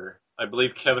 where I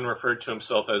believe Kevin referred to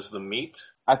himself as the meat.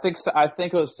 I think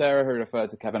it was Sarah who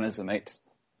referred to Kevin as the mate.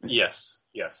 Yes,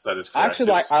 that is correct.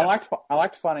 Actually, I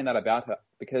liked finding that about her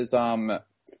because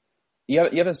you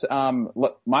haven't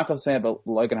Michael saying it, but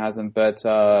Logan hasn't. But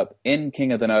in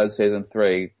King of the Nerds season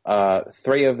 3,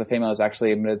 3 of the females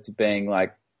actually admitted to being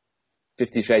like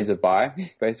 50 Shades of bi,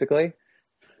 basically.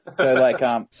 So like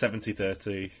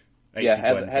 70-30, 80-20. Yeah,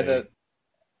 Heather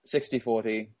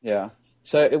 60-40, yeah.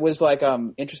 So it was like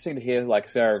interesting to hear like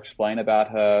Sarah explain about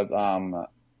her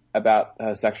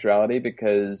sexuality,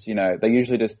 because they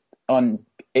usually just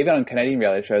even on Canadian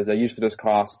reality shows they usually just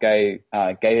cast gay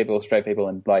people, straight people,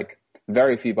 and like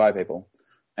very few bi people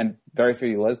and very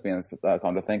few lesbians.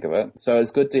 Come to think of it, so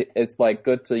it's good to have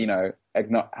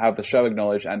the show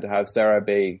acknowledge and to have Sarah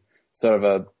be sort of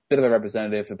a bit of a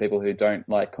representative for people who don't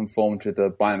like conform to the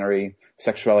binary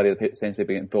sexuality that seems to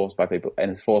be enforced by people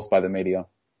and is forced by the media.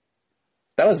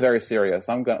 That was very serious.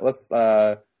 Let's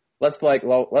laugh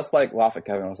at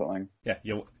Kevin or something. Yeah,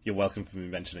 you're welcome for me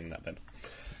mentioning that, Ben.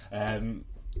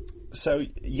 So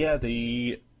yeah,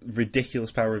 the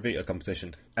ridiculous Power of Veto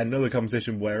competition. Another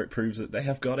competition where it proves that they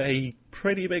have got a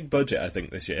pretty big budget, I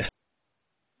think, this year.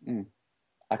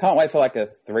 I can't wait for like a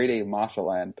 3D Marshall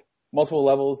Land. Multiple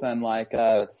levels and like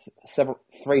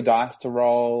 3 dice to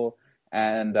roll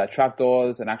and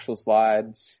trapdoors and actual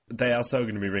slides. They are so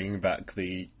going to be bringing back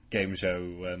the game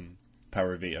show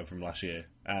Power of Veto from last year.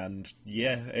 And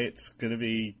yeah, it's going to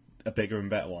be a bigger and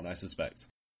better one, I suspect.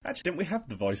 Actually, didn't we have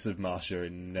the voice of Marsha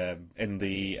in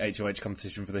the HOH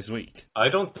competition for this week? I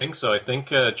don't think so. I think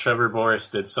Trevor Boris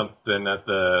did something at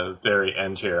the very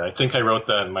end here. I think I wrote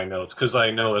that in my notes because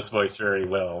I know his voice very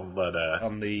well. But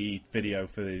on the video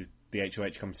for the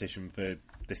HOH competition for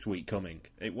this week coming,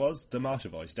 it was the Marsha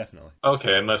voice, definitely.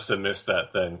 Okay, I must have missed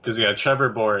that then. Because, yeah, Trevor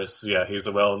Boris, yeah, he's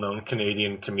a well-known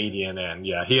Canadian comedian, and,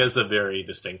 yeah, he has a very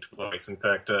distinct voice. In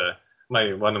fact,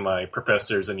 one of my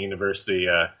professors in university,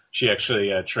 she actually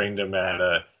trained him at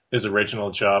his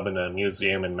original job in a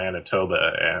museum in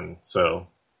Manitoba, and so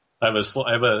I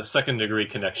have a second-degree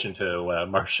connection to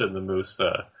Marsha the Moose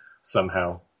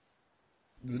somehow.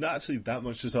 There's not actually that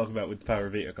much to talk about with the Power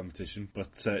of Veto competition,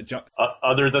 but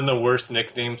other than the worst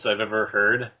nicknames I've ever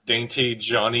heard, Dainty,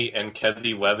 Johnny, and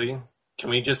Kevy Webby, can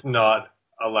we just not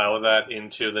allow that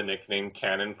into the nickname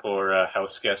canon for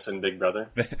house guests and Big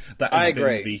Brother? That has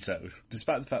been vetoed,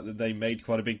 despite the fact that they made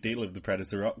quite a big deal of the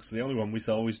Predator rocks. The only one we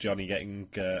saw was Johnny getting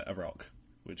a rock,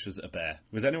 which was a bear.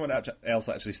 Was anyone else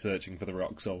actually searching for the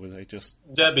rocks, or were they just...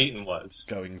 Deb Eaton was.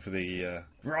 Going for the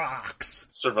rocks?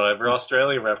 Survivor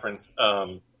Australia reference.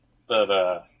 But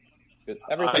I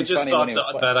just thought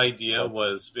that idea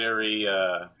was very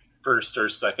first or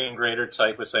second grader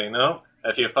type of saying, no,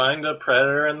 if you find a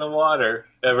predator in the water,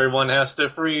 everyone has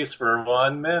to freeze for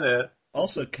 1 minute.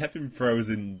 Also, Kevin froze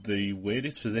in the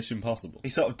weirdest position possible. He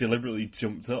sort of deliberately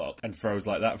jumped up and froze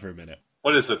like that for a minute.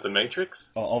 What is it, The Matrix?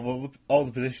 Of all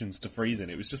the positions to freeze in,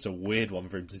 it was just a weird one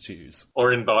for him to choose.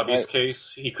 Or in Bobby's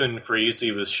case, he couldn't freeze,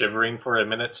 he was shivering for a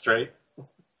minute straight.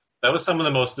 That was some of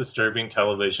the most disturbing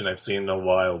television I've seen in a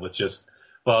while, with just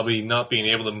Bobby not being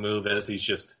able to move as he's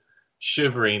just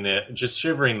shivering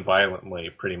violently,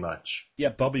 pretty much. Yeah,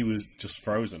 Bobby was just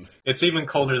frozen. It's even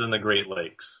colder than the Great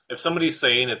Lakes. If somebody's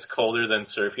saying it's colder than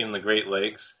surfing in the Great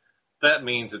Lakes, that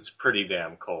means it's pretty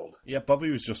damn cold. Yeah,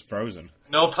 Bobby was just frozen.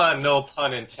 No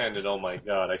pun intended, oh my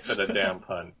god, I said a damn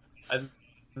pun.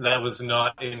 That was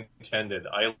not intended.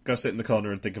 Go sit in the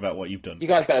corner and think about what you've done. You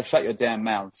guys gotta shut your damn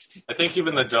mouths. I think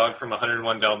even the dog from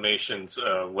 101 Dalmatians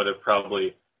would have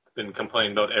probably been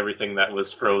complaining about everything that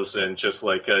was frozen, just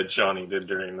like Johnny did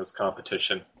during this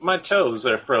competition. My toes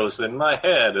are frozen, my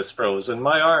head is frozen,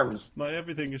 my arms. My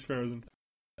everything is frozen.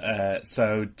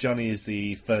 So Johnny is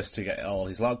the first to get all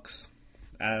his logs,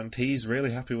 and he's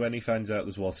really happy when he finds out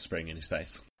there's water spraying in his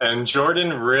face. And Jordan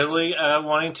really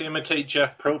wanting to imitate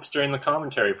Jeff Probst during the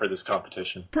commentary for this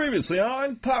competition. Previously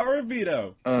on Power of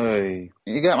Veto. Even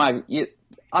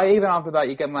after that,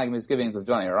 you get my misgivings of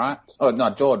Johnny, right? Oh, no,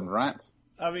 Jordan, right?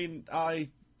 I mean, I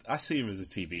see him as a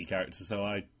TV character, so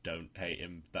I don't hate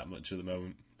him that much at the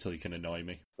moment, till he can annoy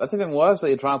me. That's even worse that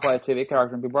you're trying to play a TV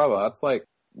character in Big Brother. That's like,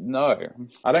 no.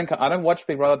 I don't watch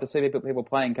Big Brother to see people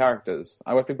playing characters.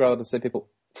 I watch Big Brother to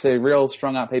see real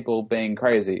strung up people being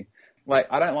crazy. Like,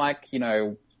 I don't like,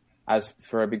 as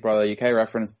for a Big Brother UK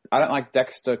reference, I don't like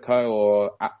Dexter Co.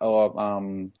 or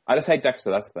I just hate Dexter,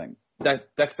 that's the thing.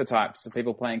 Dexter types of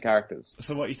people playing characters.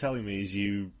 So what you're telling me is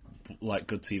you like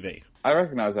good TV? I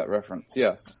recognise that reference,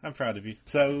 yes. I'm proud of you.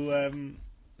 So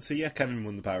yeah, Kevin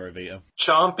won the Power of Veto.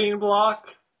 Chomping block?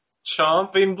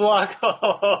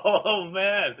 Oh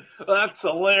man, that's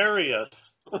hilarious.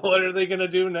 What are they going to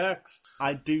do next?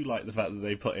 I do like the fact that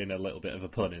they put in a little bit of a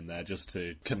pun in there just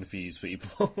to confuse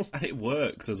people. And it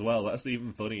works as well. That's the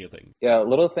even funnier thing. Yeah,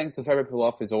 little things to throw people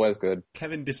off is always good.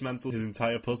 Kevin dismantled his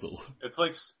entire puzzle. It's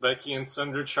like Becky and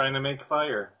Sundra trying to make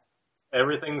fire.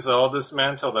 Everything's all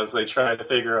dismantled as they try to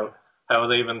figure out how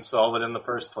they even solve it in the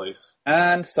first place.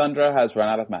 And Sundra has run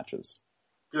out of matches.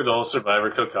 Good old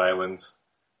Survivor Cook Islands.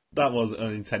 That was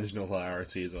unintentional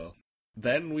hilarity as well.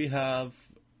 Then we have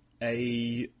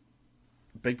a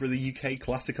Big Brother UK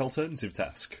Classic Alternative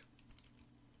task.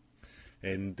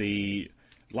 In the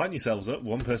line yourselves up,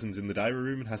 one person's in the diary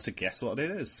room and has to guess what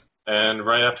it is. And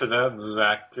right after that,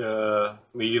 Zach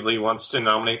immediately wants to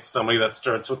nominate somebody that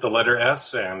starts with the letter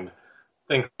S, and I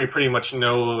think we pretty much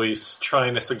know what he's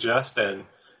trying to suggest. And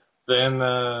then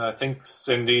I think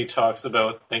Cindy talks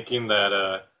about thinking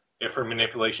that if her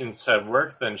manipulations have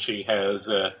worked, then she has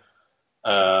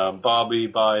Bobby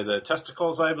by the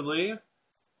testicles, I believe.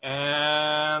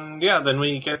 And yeah, then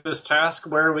we get this task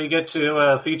where we get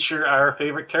to feature our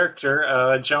favorite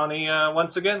character, Johnny,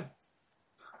 once again.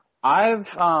 I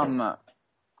know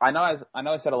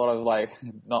I said a lot of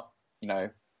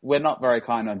we're not very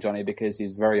kind on Johnny because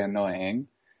he's very annoying.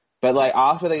 But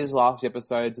after these last few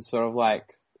episodes, it's sort of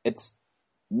it's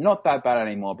not that bad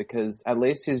anymore because at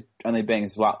least he's only being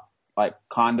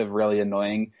kind of really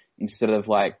annoying instead of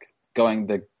going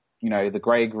the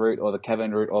Greg route or the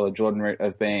Kevin route or the Jordan route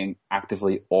of being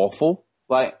actively awful.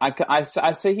 I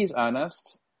see he's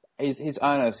earnest. He's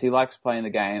earnest. He likes playing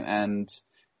the game and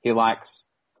he likes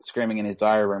screaming in his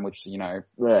diary room, which,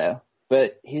 bleh.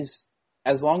 But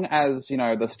as long as,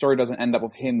 the story doesn't end up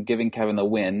with him giving Kevin the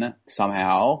win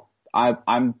somehow,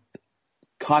 I'm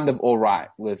kind of all right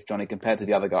with Johnny compared to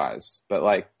the other guys.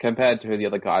 But compared to who the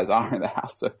other guys are in the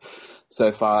house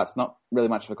so far, that's not really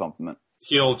much of a compliment.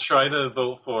 He'll try to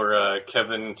vote for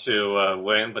Kevin to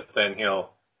win, but then he'll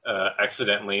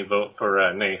accidentally vote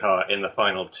for Neha in the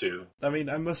final two. I mean,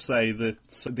 I must say that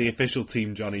the official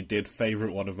Team Johnny did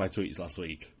favourite one of my tweets last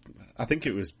week. I think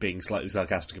it was being slightly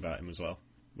sarcastic about him as well,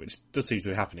 which does seem to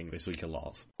be happening this week a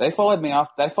lot. They followed me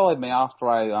after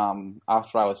I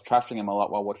was trashing him a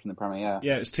lot while watching the premiere.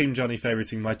 Yeah, it's Team Johnny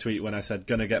favouriting my tweet when I said,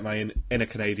 gonna get my inner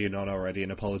Canadian on already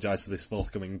and apologise for this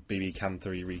forthcoming BB Can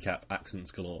 3 recap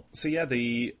accents galore. So yeah,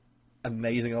 the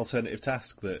amazing alternative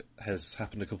task that has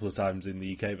happened a couple of times in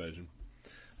the UK version,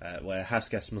 where house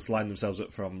guests must line themselves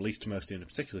up from least to most in a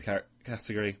particular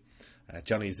category.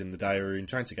 Johnny's in the diary room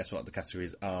trying to guess what the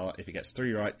categories are. If he gets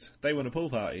 3 right, they win a pool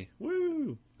party.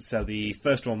 Woo! So the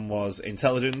first one was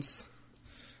intelligence,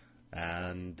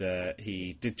 and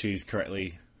he did choose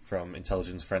correctly from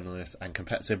intelligence, friendliness, and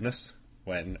competitiveness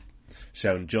when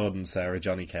shown Jordan, Sarah,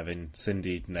 Johnny, Kevin,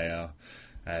 Cindy, Naya,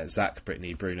 Zach,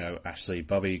 Brittany, Bruno, Ashley,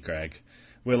 Bobby, Greg,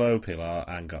 Willow, Pilar,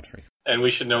 and Godfrey. And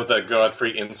we should note that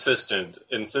Godfrey insisted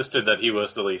that he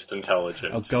was the least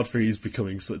intelligent. Oh, Godfrey is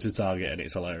becoming such a target, and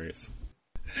it's hilarious.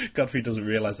 Godfrey doesn't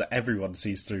realise that everyone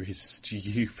sees through his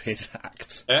stupid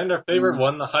act. And our favourite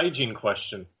one, the hygiene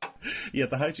question. Yeah,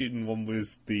 the hygiene one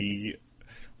was the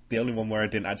only one where I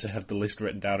didn't actually have the list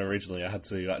written down originally. I had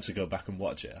to actually go back and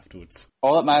watch it afterwards.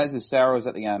 All that matters is Sarah was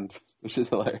at the end, which is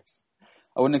hilarious.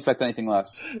 I wouldn't expect anything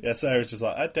less. Yeah, Sarah's just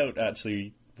I don't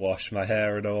actually wash my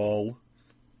hair at all.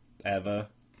 Ever.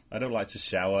 I don't like to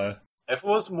shower. If it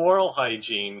was moral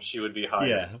hygiene, she would be higher.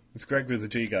 Yeah, it's Greg with the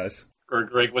G, guys. Or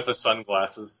Greg with the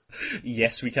sunglasses.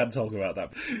 Yes, we can talk about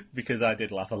that, because I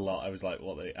did laugh a lot. I was like,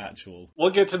 what the actual...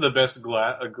 We'll get to the best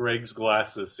Greg's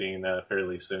glasses scene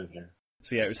fairly soon here.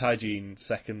 So yeah, it was Hygiene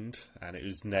second, and it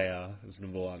was Naya as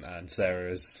number 1, and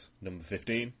Sarah as number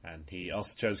 15. And he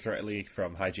also chose correctly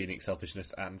from Hygienic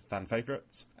Selfishness and Fan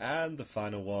Favourites. And the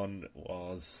final one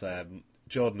was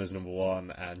Jordan as number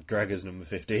 1 and Greg as number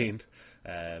 15,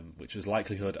 which was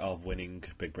Likelihood of Winning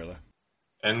Big Brother.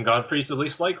 And Godfrey's the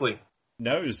least likely.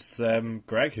 No, it was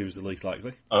Greg who was the least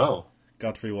likely. Oh.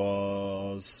 Godfrey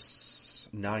was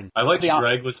 9. I like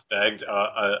Greg was begged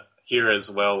here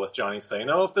as well, with Johnny saying,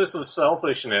 oh, if this was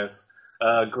selfishness,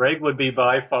 Greg would be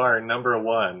by far number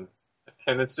 1.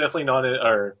 And it's definitely not,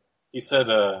 or he said,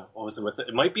 what was it with it?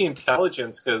 It might be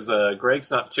intelligence, because Greg's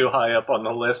not too high up on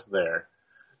the list there.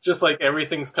 Just like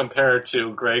everything's compared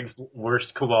to Greg's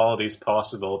worst qualities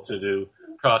possible to do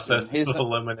process of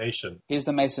elimination. Here's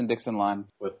the Mason-Dixon line.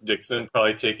 With Dixon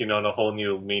probably taking on a whole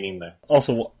new meaning there.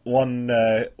 Also, one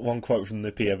quote from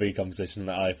the POV competition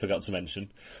that I forgot to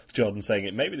mention. Jordan saying,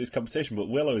 it may be this competition, but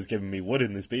Willow is giving me wood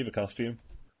in this beaver costume.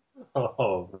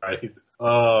 Oh, right.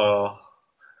 Oh,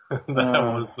 that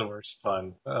was the worst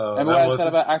fun. Remember what I said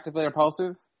about actively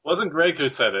repulsive? Wasn't Greg who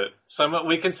said it.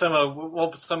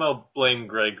 We'll somehow blame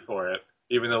Greg for it,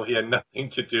 even though he had nothing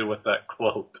to do with that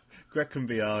quote. Greg can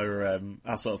be our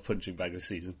sort of punching bag this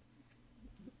season.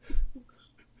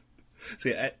 So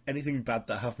yeah, anything bad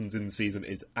that happens in the season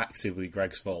is actively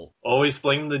Greg's fault. Always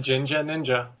blame the Ginger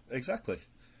Ninja. Exactly.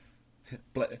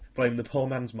 Blame the poor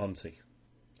man's Monty,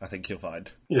 I think you'll find.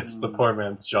 Yes, the poor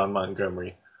man's John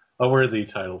Montgomery. A worthy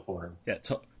title for him. Yeah,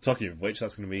 talking of which,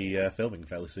 that's going to be filming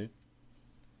fairly soon.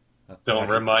 Don't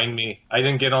remind me. I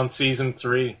didn't get on season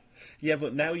 3. Yeah,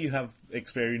 but now you have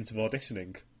experience of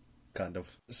auditioning. Kind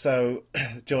of. So,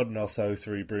 Jordan also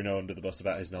threw Bruno under the bus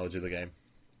about his knowledge of the game,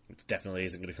 which definitely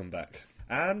isn't going to come back.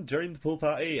 And during the pool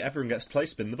party, everyone gets to play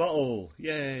Spin the Bottle.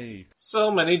 Yay!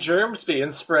 So many germs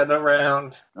being spread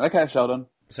around. Okay, Sheldon.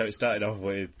 So it started off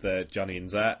with Johnny and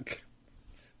Zach,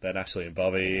 then Ashley and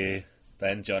Bobby,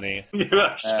 then Johnny. You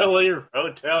actually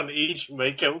wrote down each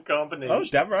make-up combination. Oh,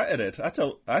 damn right I did.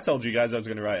 I told you guys I was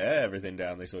going to write everything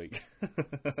down this week.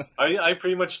 I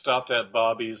pretty much stopped at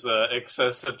Bobby's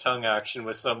excessive tongue action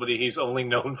with somebody he's only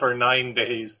known for 9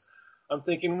 days. I'm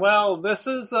thinking, well, this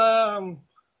is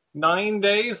 9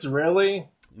 days, really?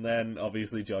 And then,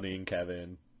 obviously, Johnny and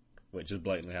Kevin, which has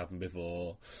blatantly happened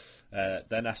before.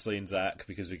 Then Ashley and Zach,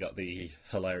 because we got the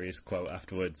hilarious quote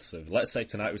afterwards of, let's say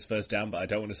tonight was first down, but I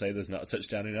don't want to say there's not a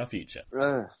touchdown in our future.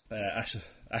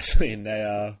 Ashley and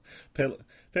Naya,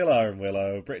 Pilar and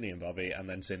Willow, Brittany and Bobby, and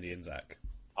then Cindy and Zach.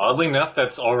 Oddly enough,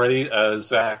 that's already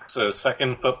Zach's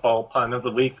second football pun of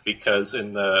the week, because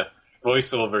in the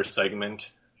voiceover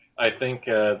segment, I think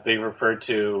they referred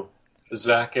to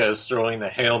Zach as throwing a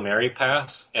Hail Mary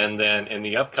pass, and then in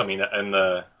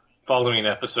the following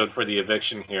episode for the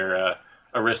eviction here,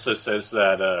 Arissa says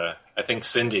that I think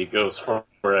Cindy goes for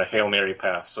a Hail Mary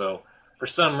pass. So for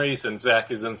some reason,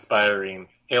 Zach is inspiring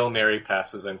Hail Mary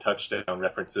passes and touchdown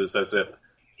references as if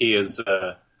he is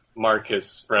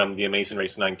Marcus from The Amazing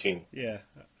Race 19. Yeah,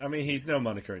 I mean, he's no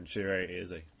Monica and Charity, is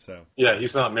he? So yeah,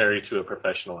 he's not married to a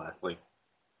professional athlete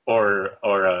or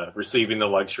receiving the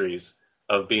luxuries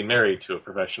of being married to a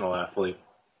professional athlete.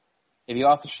 If you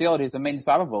ask the Shield, he's a mean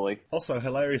cyberbully. Also,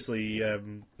 hilariously,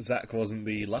 Zach wasn't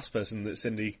the last person that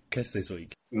Cindy kissed this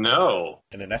week. No.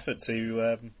 In an effort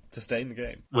to stay in the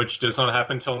game. Which does not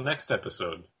happen till next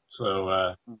episode.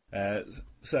 So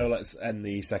let's end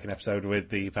the second episode with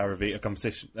the Power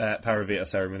Veto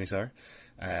ceremony,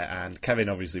 and Kevin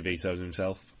obviously vetoes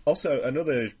himself. Also,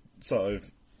 another sort of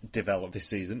developed this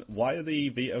season, why are the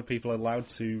vetoed people allowed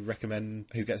to recommend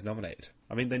who gets nominated?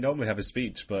 I mean, they normally have a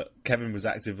speech, but Kevin was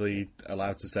actively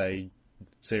allowed to say,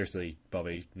 seriously,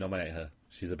 Bobby, nominate her.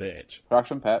 She's a bitch.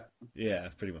 Production pet. Yeah,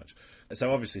 pretty much. So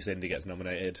obviously Cindy gets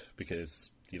nominated because,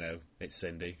 it's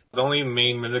Cindy. The only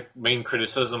main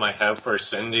criticism I have for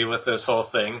Cindy with this whole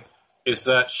thing is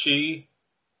that she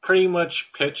pretty much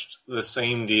pitched the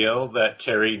same deal that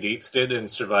Terry Dietz did in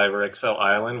Survivor XL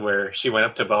Island, where she went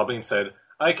up to Bobby and said,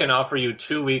 I can offer you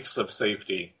 2 weeks of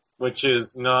safety, which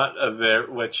is not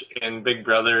which in Big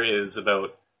Brother is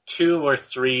about 2 or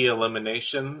 3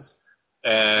 eliminations,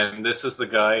 and this is the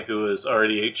guy who is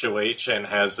already HOH and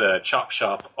has a chop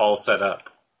shop all set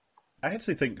up. I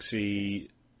actually think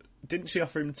didn't she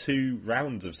offer him 2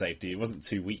 rounds of safety? It wasn't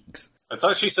 2 weeks. I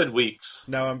thought she said weeks.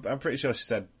 No, I'm pretty sure she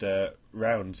said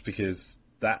rounds, because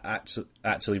that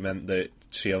actually meant that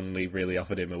she only really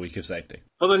offered him a week of safety.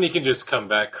 Well, then he can just come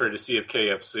back courtesy of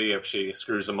KFC if she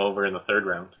screws him over in the 3rd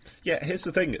round. Yeah, here's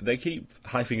the thing. They keep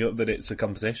hyping up that it's a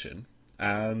competition,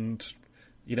 And,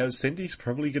 Cindy's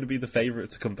probably going to be the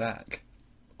favourite to come back,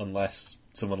 unless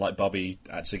someone like Bobby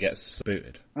actually gets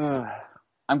booted.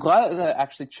 I'm glad that they're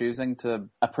actually choosing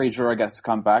a pre-juror gets to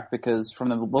come back, because from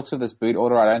the looks of this boot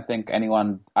order, I don't think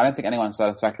anyone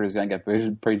satisfactory is going to get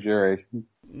booted pre-jury.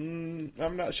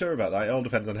 I'm not sure about that. It all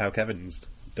depends on how Kevin's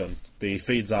done. The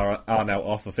feeds are now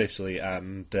off officially,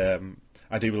 and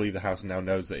I do believe the House now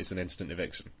knows that it's an instant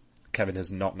eviction. Kevin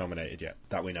has not nominated yet,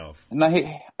 that we know of. No,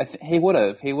 he would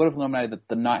have. He would have nominated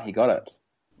the night he got it.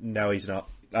 No, he's not.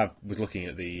 I was looking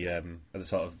at the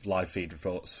sort of live feed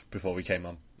reports before we came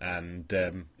on, and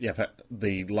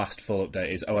the last full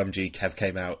update is OMG, Kev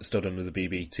came out, stood under the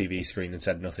BB screen and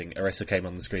said nothing. Arissa came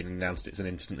on the screen and announced it's an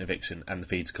instant eviction, and the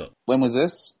feed's cut. When was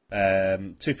this?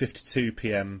 2:52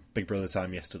 p.m. Big Brother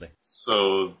time yesterday.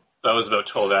 So that was about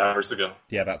 12 hours ago.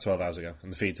 Yeah, about 12 hours ago,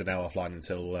 and the feeds are now offline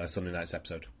until Sunday night's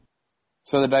episode.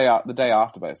 So the day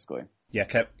after, basically. Yeah,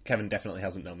 Kevin definitely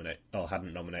hadn't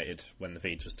nominated when the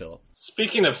feeds were still up.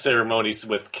 Speaking of ceremonies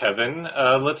with Kevin,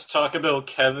 let's talk about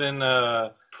Kevin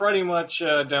pretty much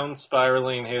down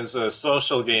spiraling his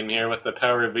social game here with the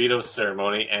power veto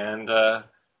ceremony, and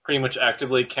pretty much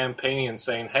actively campaigning and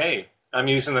saying, hey, I'm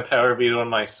using the power veto on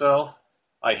myself.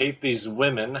 I hate these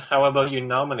women. How about you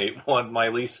nominate one, my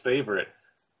least favorite?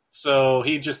 So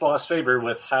he just lost favor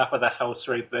with half of the House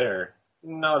right there.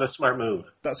 Not a smart move.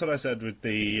 That's what I said with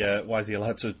the why is he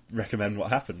allowed to recommend what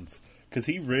happens? Because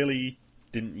he really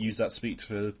didn't use that speech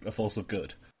for a force of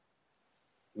good.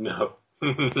 No.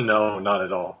 No, not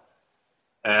at all.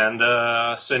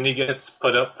 And Cindy gets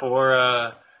put up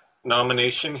for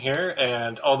nomination here,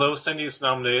 and although Cindy's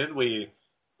nominated, we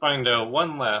find out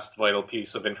one last vital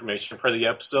piece of information for the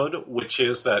episode, which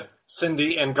is that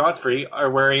Cindy and Godfrey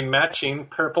are wearing matching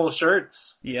purple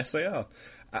shirts. Yes, they are.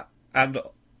 And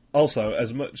also,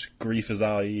 as much grief as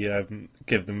I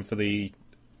give them for the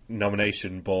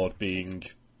nomination board being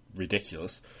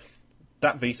ridiculous,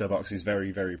 that veto box is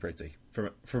very, very pretty. From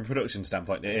a production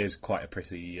standpoint, it is quite a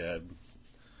pretty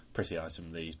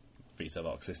item, the veto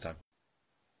box this time.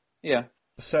 Yeah.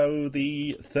 So,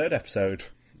 the third episode,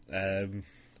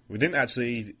 we didn't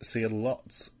actually see a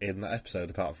lot in that episode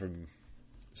apart from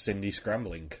Cindy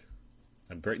scrambling.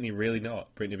 And Brittany really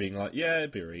not. Brittany being like, yeah,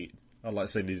 it'd be right. I'd like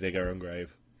Cindy to dig her own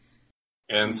grave.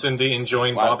 And Cindy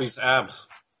enjoying Bobby's abs.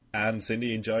 And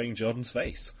Cindy enjoying Jordan's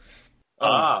face.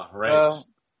 Ah, right.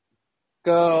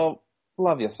 Girl,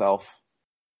 love yourself.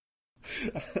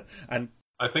 And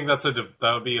I think that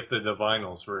would be if the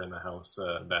Divinals were in the house,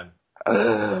 Ben.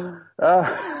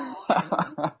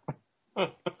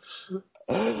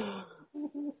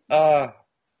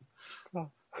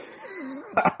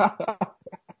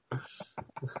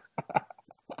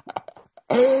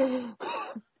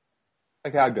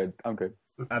 Okay, I'm good.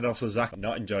 And also Zach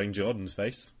not enjoying Jordan's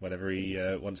face whenever he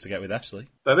wants to get with Ashley.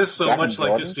 That is so Zach much like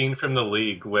Jordan? a scene from The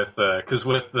League with, because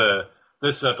with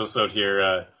this episode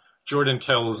here, Jordan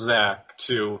tells Zach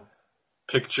to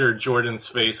picture Jordan's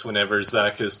face whenever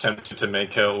Zach is tempted to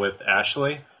make out with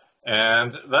Ashley.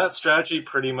 And that strategy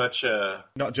pretty much...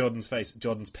 Not Jordan's face,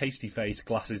 Jordan's pasty face,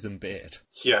 glasses and beard.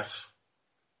 Yes.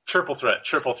 Triple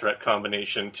threat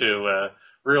combination to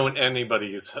ruin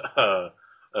anybody's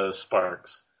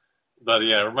sparks. But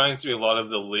yeah, it reminds me a lot of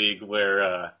The League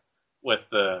where, with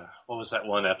what was that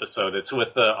one episode? It's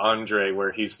with Andre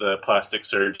where he's the plastic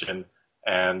surgeon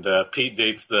and Pete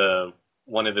dates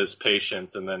one of his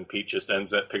patients, and then Pete just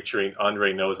ends up picturing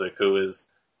Andre Nozick, who is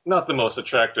not the most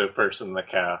attractive person in the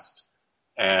cast.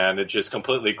 And it just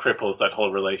completely cripples that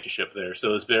whole relationship there.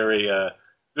 So it's very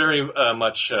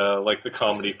much like the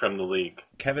comedy from The League.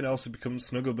 Kevin also becomes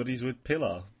snuggle buddies with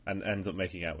Pilar and ends up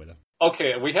making out with her.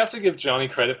 Okay, we have to give Johnny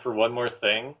credit for one more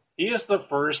thing. He is the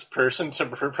first person to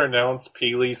pronounce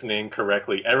Peely's name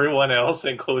correctly. Everyone else,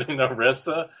 including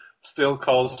Arissa, still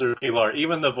calls her Pilar.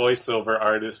 Even the voiceover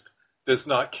artist does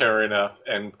not care enough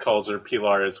and calls her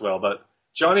Pilar as well. But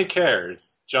Johnny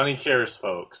cares. Johnny cares,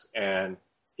 folks. And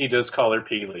he does call her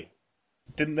Peely.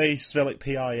 Didn't they spell it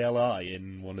Pili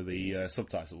in one of the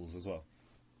subtitles as well?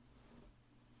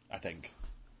 I think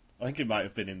it might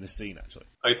have been in this scene, actually.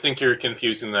 I think you're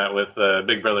confusing that with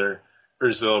Big Brother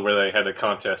Brazil, where they had a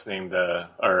contest named,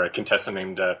 or a contestant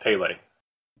named Pele.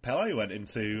 Pele went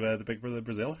into the Big Brother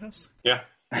Brazil house? Yeah.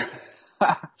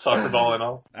 Soccer ball and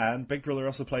all. And Big Brother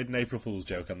also played an April Fool's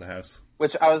joke on the house.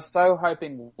 Which I was so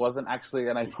hoping wasn't actually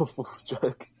an April Fool's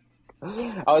joke.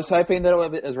 I was hoping that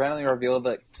it was randomly revealed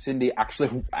that Cindy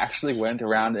actually went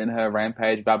around in her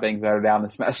rampage about being voted out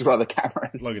and smashed by the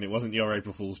cameras. Logan, it wasn't your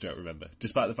April Fool's joke, remember?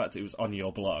 Despite the fact it was on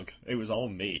your blog. It was all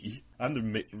me. I'm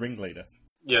the ringleader.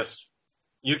 Yes.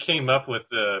 You came up with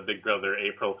the Big Brother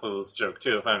April Fool's joke,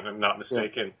 too, if I'm not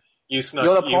mistaken. You snuck.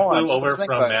 You're the You pawn. flew You're the over swing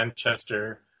from vote.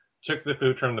 Manchester, took the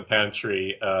food from the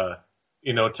pantry.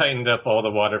 Tightened up all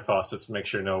the water faucets to make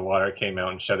sure no water came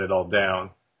out and shut it all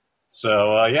down.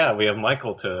 So yeah, we have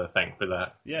Michael to thank for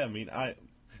that. Yeah, I mean,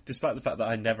 despite the fact that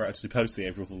I never actually post the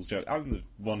April Fool's joke, I'm the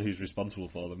one who's responsible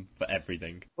for them, for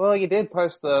everything. Well, you did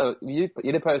post you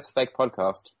did post a fake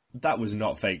podcast. That was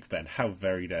not fake, Ben. How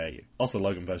very dare you. Also,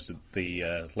 Logan posted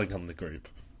the link on the group.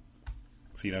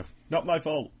 So, not my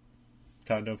fault.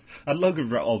 Kind of. And Logan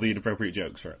wrote all the inappropriate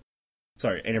jokes for it.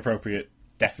 Sorry, inappropriate,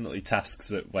 definitely tasks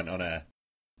that went on air.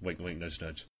 Wink, wink, nudge,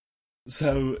 nudge.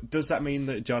 So, does that mean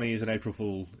that Johnny is an April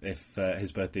Fool if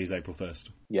his birthday is April 1st?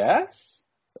 Yes,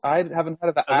 I haven't heard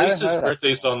of that. At least his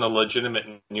birthday's on the legitimate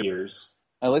New Year's.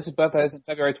 At least his birthday is on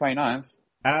February 29th.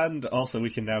 And also, we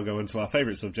can now go into our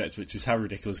favourite subject, which is how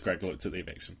ridiculous Greg looked at the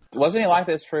eviction. Wasn't he like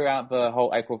this throughout the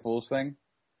whole April Fool's thing?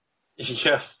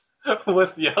 Yes,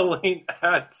 with yelling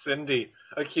at Cindy,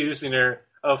 accusing her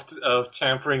of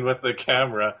tampering with the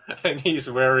camera, and he's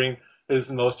wearing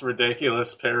his most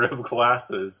ridiculous pair of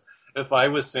glasses. If I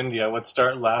was Cindy, I would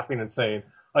start laughing and saying,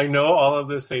 I know all of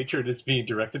this hatred is being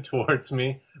directed towards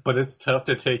me, but it's tough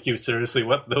to take you seriously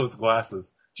with those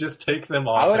glasses. Just take them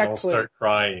off and I'll start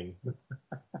crying.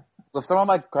 With someone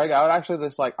like Greg, I would actually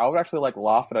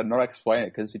laugh at it and not explain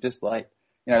it, because you're just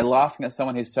laughing at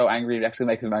someone who's so angry, it actually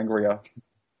makes him angrier.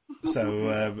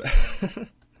 So,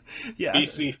 yeah.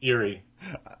 BC Fury.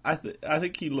 I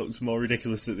think he looked more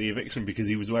ridiculous at the eviction because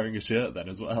he was wearing a shirt then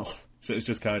as well. So it's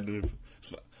just kind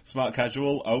of smart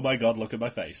casual, oh my god, look at my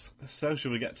face. So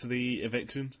shall we get to the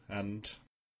eviction? And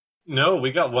no,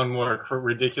 we got one more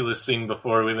ridiculous scene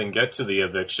before we even get to the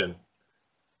eviction.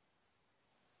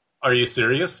 Are you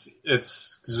serious?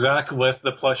 It's Zach with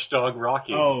the plush dog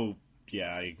Rocky. Oh,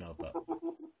 yeah, I ignored that.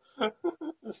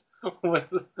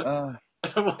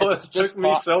 It took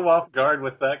me so off guard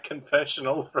with that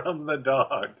confessional from the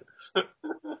dog.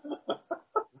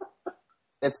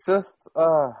 It's just,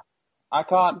 I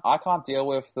can't deal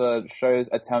with the show's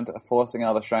attempt at forcing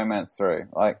other showmans through.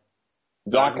 Like,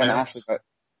 Zach and Ashley.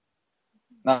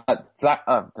 No, Zach.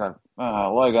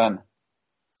 Logan.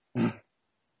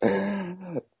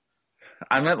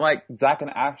 I meant like Zach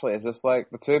and Ashley. It's just like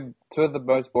the two of the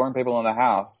most boring people in the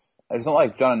house. It's not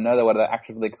like John and Noda where they're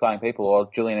actually exciting people, or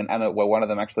Julian and Emmett where one of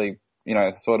them actually,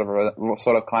 sort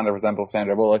of kind of resembles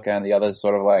Sandra Bullock, and the other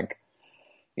sort of like,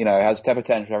 has temper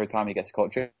tantrum every time he gets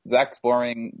caught. Zach's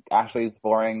boring, Ashley's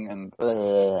boring, and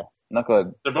not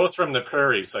good. They're both from the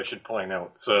prairies, I should point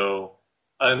out. So,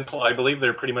 I believe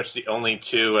they're pretty much the only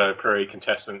two prairie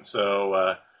contestants.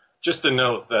 So, just to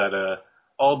note that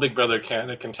all Big Brother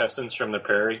Canada contestants from the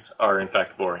prairies are in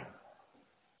fact boring,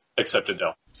 except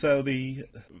Adele. So the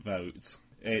vote,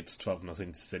 it's 12-0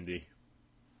 to Cindy.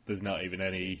 There's not even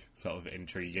any sort of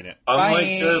intrigue in it.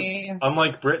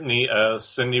 Unlike Brittany,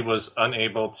 Cindy was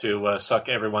unable to suck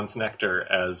everyone's nectar,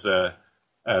 as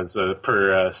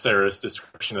per Sarah's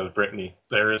description of Brittany.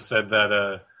 Sarah said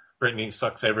that Brittany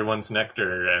sucks everyone's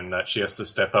nectar and that she has to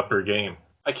step up her game.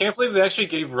 I can't believe they actually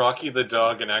gave Rocky the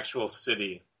dog an actual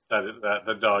city that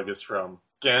the dog is from.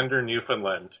 Gander,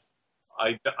 Newfoundland.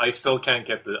 I still can't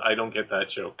get I don't get that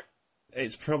joke.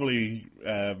 It's probably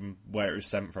where it was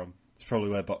sent from. It's probably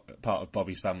where part of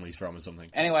Bobby's family's from or something.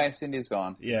 Anyway, Cindy's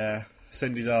gone. Yeah,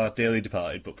 Cindy's are dearly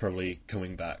departed, but probably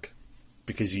coming back.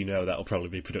 Because that'll probably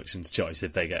be production's choice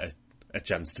if they get a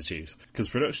chance to choose. Because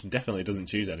production definitely doesn't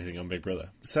choose anything on Big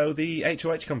Brother. So the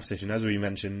HOH competition, as we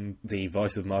mentioned, the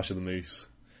voice of Marsha the Moose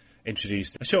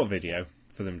introduced a short video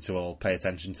for them to all pay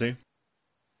attention to.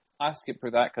 I skipped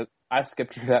through that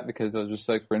because it was just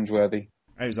so cringeworthy.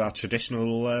 It was our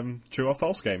traditional true or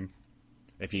false game.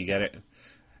 If you get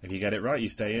it right, you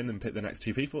stay in and pick the next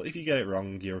two people. If you get it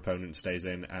wrong, your opponent stays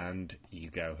in and you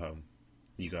go home.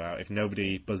 You go out. If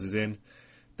nobody buzzes in,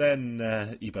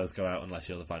 then you both go out unless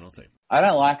you're the final two. I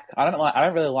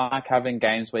don't really like having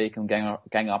games where you can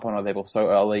gang up on other people so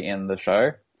early in the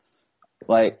show.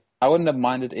 Like, I wouldn't have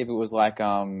minded if it was like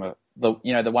the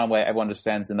one where everyone just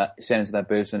stands in that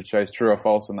booth and shows true or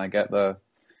false, and they get the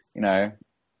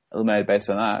eliminated based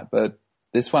on that. But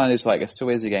this one is like, it's too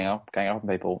easy gang up on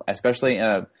people, especially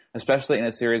in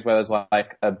a series where there's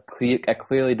like a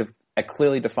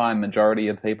clearly defined majority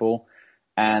of people,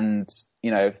 and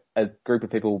a group of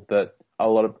people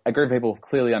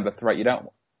clearly under threat. You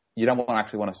don't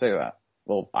actually want to see that.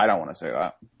 Well, I don't want to see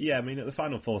that. Yeah, I mean, at the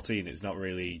final 14, it's not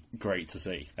really great to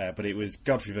see. But it was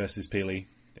Godfrey versus Peely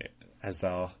as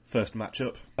our first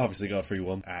matchup. Obviously, Godfrey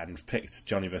won and picked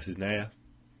Johnny versus Naya,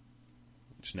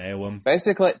 which Naya won.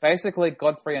 Basically,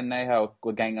 Godfrey and Naya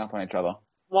were ganging up on each other.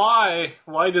 Why?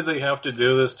 Why did they have to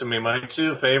do this to me? My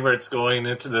two favorites going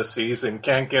into the season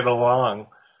can't get along.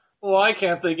 Why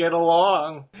can't they get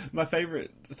along? My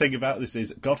favourite thing about this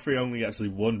is Godfrey only actually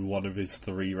won one of his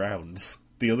 3 rounds.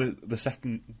 The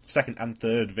second and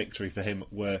third victory for him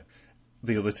were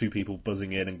the other 2 people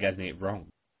buzzing in and getting it wrong.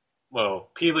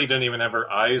 Well, Peely didn't even have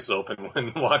her eyes open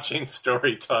when watching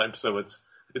story time, so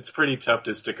it's pretty tough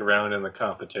to stick around in the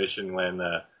competition when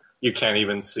you can't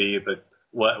even see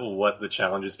what the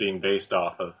challenge is being based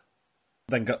off of.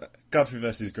 Then Godfrey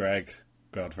versus Greg.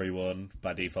 Godfrey won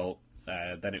by default.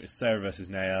 Then it was Sarah versus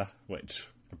Naya, which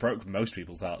broke most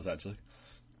people's hearts actually.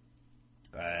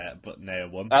 But Naya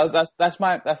won. That's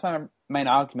my main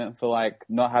argument for like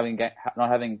not having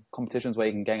competitions where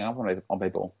you can gang up on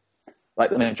people. Like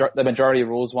the majority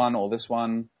rules one or this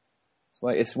one.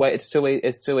 It's like it's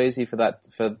too easy to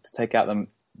take out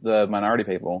the minority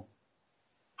people.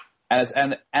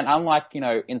 And unlike,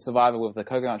 in Survivor with the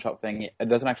coconut shop thing, it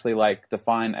doesn't actually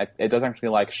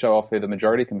show off who the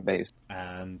majority can be.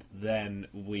 And then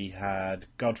we had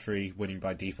Godfrey winning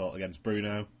by default against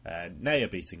Bruno, Naya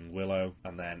beating Willow,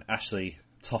 and then Ashley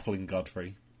toppling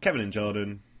Godfrey. Kevin and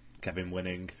Jordan, Kevin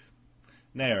winning.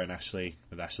 Naya and Ashley,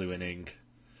 with Ashley winning.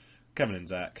 Kevin and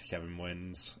Zach, Kevin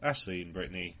wins. Ashley and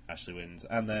Brittany, Ashley wins.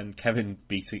 And then Kevin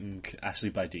beating Ashley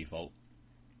by default.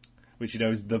 Which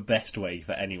is the best way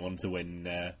for anyone to win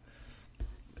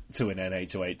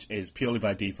NA2H is purely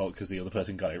by default because the other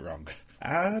person got it wrong.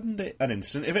 And an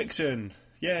instant eviction.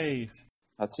 Yay.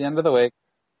 That's the end of the week.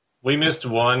 We missed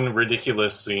one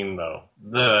ridiculous scene, though.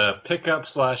 The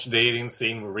pickup/dating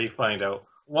scene where we find out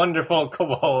wonderful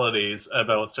qualities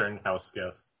about certain house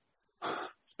guests.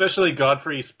 Especially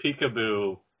Godfrey's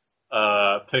peekaboo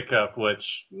pickup,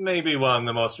 which may be one of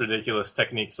the most ridiculous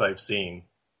techniques I've seen.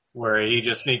 Where he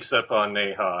just sneaks up on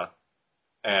Neha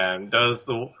and does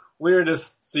the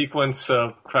weirdest sequence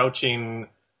of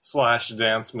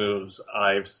crouching/dance moves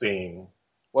I've seen.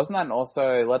 Wasn't that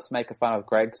also Let's Make a Fun of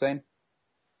Greg scene?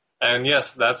 And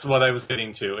yes, that's what I was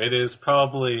getting to. It is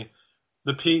probably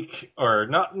the peak, or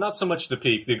not so much the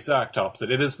peak, the exact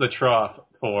opposite. It is the trough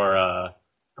for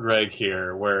Greg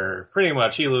here, where pretty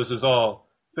much he loses all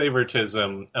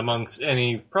favoritism amongst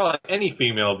probably any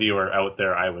female viewer out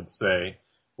there, I would say.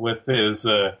 With his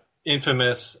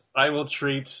infamous, I will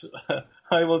treat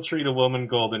a woman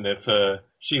golden if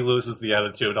she loses the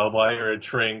attitude. I'll buy her a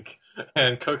drink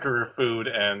and cook her food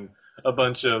and a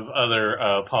bunch of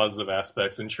other positive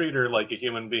aspects and treat her like a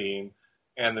human being.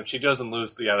 And if she doesn't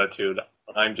lose the attitude,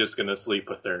 I'm just going to sleep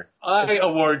with her. I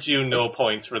award you no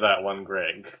points for that one,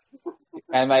 Greg.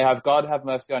 And may God have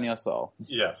mercy on your soul.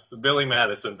 Yes, Billy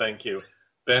Madison, thank you.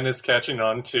 Ben is catching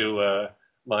on to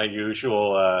my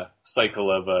usual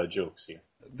cycle of jokes here.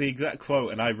 The exact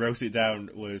quote, and I wrote it down,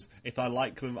 was, if I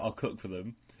like them, I'll cook for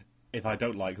them. If I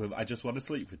don't like them, I just want to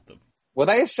sleep with them. Were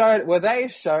they shown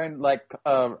like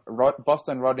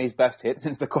Boston Rodney's best hits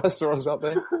since the quest was up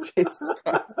there? Jesus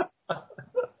Christ.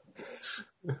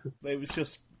 It was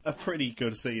just a pretty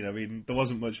good scene. I mean, there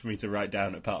wasn't much for me to write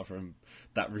down apart from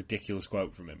that ridiculous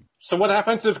quote from him. So what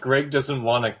happens if Greg doesn't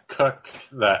want to cook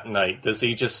that night? Does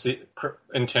he just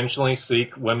intentionally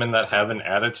seek women that have an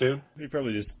attitude? He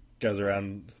probably just goes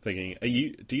around thinking,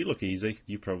 do you look easy?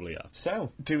 You probably are.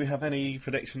 So, do we have any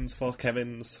predictions for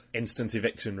Kevin's instant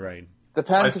eviction reign?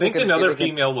 Depends. I think another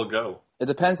female will go. It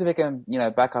depends if he can,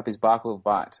 back up his bark with a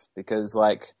bite. Because,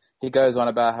 he goes on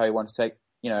about how he wants to take,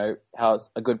 how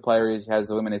a good player is, he has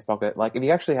the women in his pocket. Like, if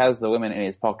he actually has the women in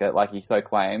his pocket, like he so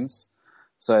claims,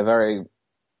 so very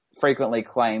frequently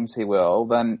claims he will,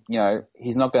 then,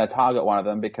 he's not going to target one of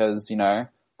them because,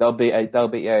 there'll be a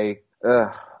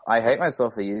I hate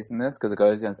myself for using this because it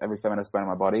goes against every feminist bone in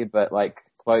my body, but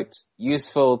quote,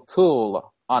 useful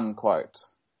tool, unquote.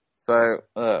 So,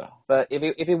 but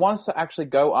if he wants to actually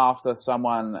go after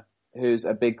someone who's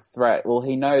a big threat, well,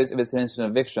 he knows if it's an instant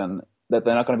eviction that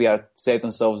they're not going to be able to save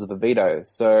themselves with a veto.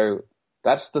 So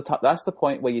that's the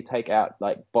point where you take out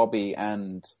Bobby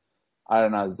and I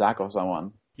don't know, Zach or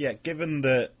someone. Yeah, given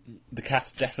that the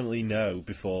cast definitely know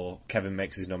before Kevin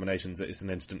makes his nominations that it's an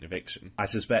instant eviction, I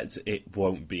suspect it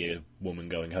won't be a woman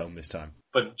going home this time.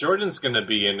 But Jordan's going to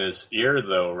be in his ear,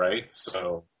 though, right?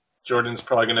 So Jordan's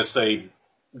probably going to say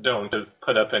don't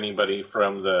put up anybody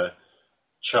from the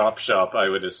chop shop, I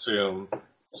would assume.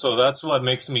 So that's what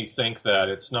makes me think that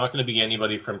it's not going to be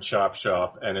anybody from Chop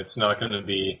Shop, and it's not going to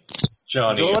be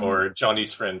Johnny or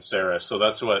Johnny's friend Sarah. So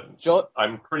that's what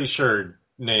I'm pretty sure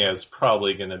Naya's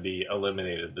probably going to be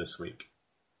eliminated this week.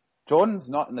 Jordan's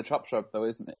not in the Chop Shop, though,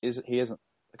 isn't it? He isn't.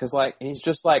 Because, he's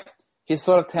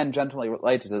sort of tangentially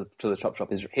related to the Chop Shop.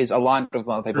 He's aligned with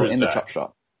one of the people in the Chop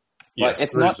Shop. Yes,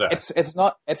 it's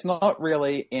not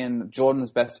really in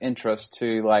Jordan's best interest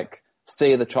to,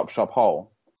 see the Chop Shop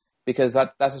whole. because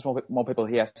that's just more people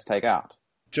he has to take out.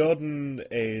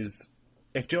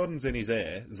 If Jordan's in his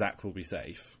ear, Zach will be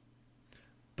safe,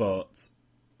 but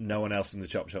no one else in the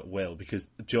chop shop will, because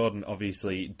Jordan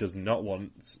obviously does not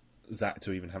want Zach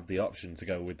to even have the option to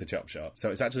go with the chop shop.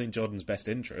 So it's actually in Jordan's best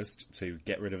interest to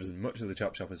get rid of as much of the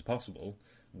chop shop as possible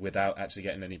without actually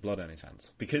getting any blood on his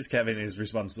hands. Because Kevin is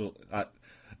responsible...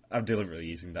 I'm deliberately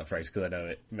using that phrase because I know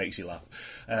it makes you laugh.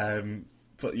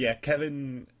 But yeah,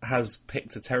 Kevin has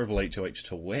picked a terrible HOH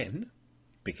to win,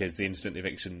 because the instant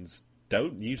evictions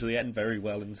don't usually end very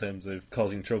well in terms of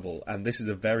causing trouble, and this is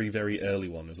a very, very early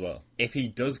one as well. If he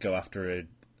does go after an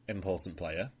important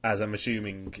player, as I'm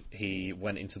assuming he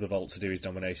went into the vault to do his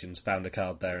nominations, found a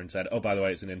card there and said, oh, by the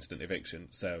way, it's an instant eviction,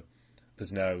 so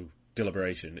there's no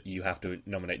deliberation, you have to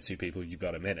nominate 2 people, you've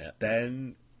got a minute,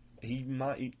 then he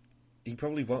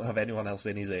probably won't have anyone else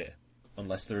in his ear,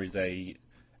 unless there is a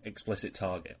explicit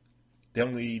target. The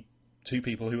only 2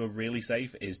 people who are really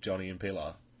safe is Johnny and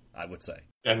Pilar, I would say.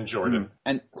 And Jordan.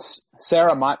 And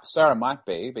Sarah might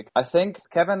be. Because I think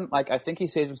Kevin, I think he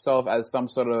sees himself as some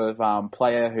sort of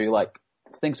player who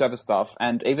thinks over stuff,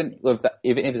 and even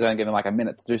if he's only given a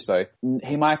minute to do so,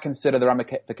 he might consider the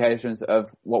ramifications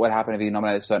of what would happen if he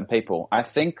nominated certain people. I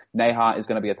think Neha is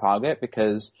going to be a target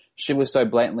because she was so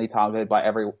blatantly targeted by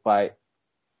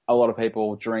a lot of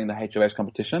people during the HOH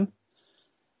competition.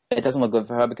 It doesn't look good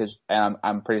for her because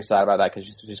I'm pretty sad about that because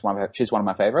she's one of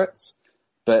my favorites.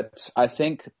 But I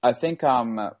think off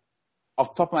the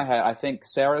top of my head, I think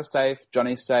Sarah's safe,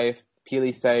 Johnny's safe,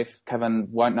 Keely's safe, Kevin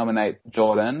won't nominate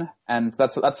Jordan, and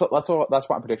that's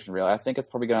my prediction really. I think it's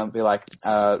probably going to be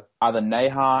either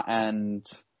Neha and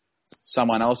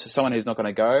someone else, someone who's not going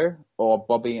to go, or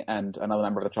Bobby and another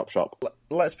member of the chop shop.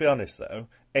 Let's be honest though,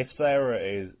 if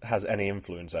Sarah has any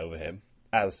influence over him,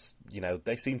 as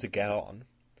they seem to get on,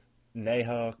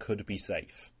 Neha could be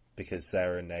safe because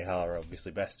Sarah and Neha are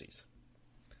obviously besties.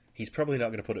 He's probably not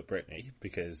going to put up Brittany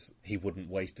because he wouldn't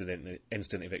waste an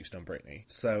instant eviction on Brittany.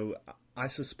 So I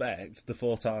suspect the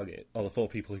 4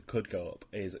 people who could go up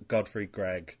is Godfrey,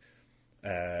 Greg,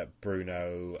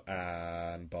 Bruno,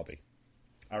 and Bobby.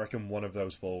 I reckon one of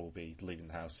those 4 will be leaving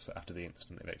the house after the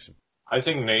instant eviction. I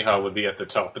think Neha would be at the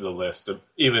top of the list,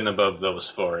 even above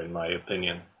those 4, in my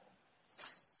opinion.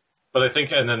 But I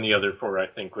think, and then the other 4, I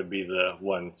think, would be the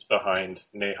ones behind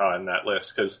Neha in that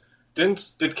list, because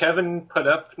did Kevin put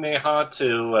up Neha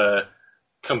to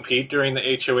compete during the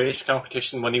HOH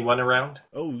competition when he won a round?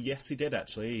 Oh, yes, he did,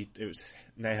 actually. It was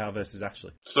Neha versus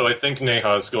Ashley. So I think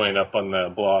Neha's going up on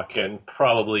the block and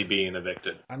probably being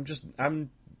evicted. I'm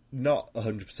not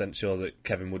 100% sure that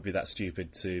Kevin would be that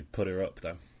stupid to put her up,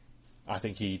 though. I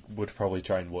think he would probably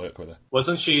try and work with her.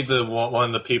 Wasn't she the one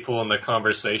of the people in the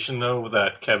conversation, though,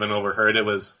 that Kevin overheard? It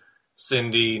was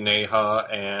Cindy, Neha,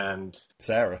 and...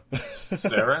 Sarah.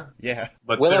 Sarah? Yeah.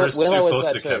 But Sarah's too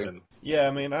close to Kevin. Yeah,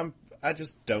 I mean, I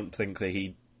just don't think that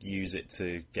he'd use it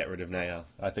to get rid of Neha.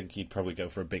 I think he'd probably go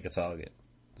for a bigger target.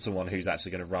 Someone who's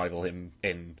actually going to rival him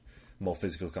in more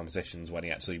physical competitions when he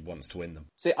actually wants to win them.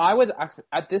 See, I would,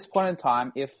 at this point in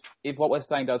time, if what we're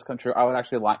saying does come true, I would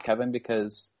actually like Kevin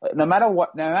because no matter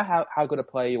how good a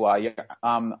player you are,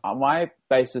 my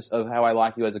basis of how I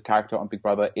like you as a character on Big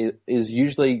Brother is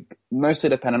usually mostly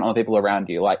dependent on the people around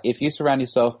you. Like, if you surround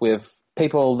yourself with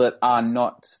people that are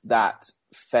not that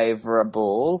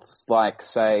favourable, like,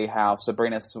 say, how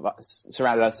Sabrina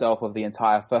surrounded herself with the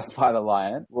entire First Five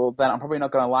Alliance, well, then I'm probably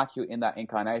not going to like you in that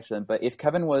incarnation. But if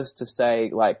Kevin was to,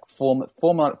 say, form a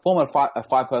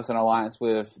 5-person alliance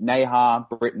with Neha,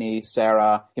 Brittany,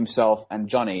 Sarah, himself, and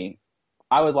Johnny,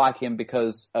 I would like him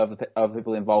because of the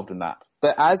people involved in that.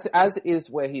 But as is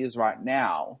where he is right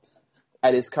now,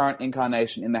 at his current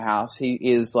incarnation in the house,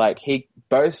 he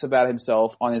boasts about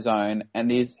himself on his own,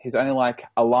 and his only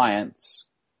alliance,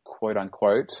 quote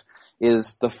unquote,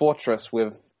 is the fortress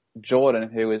with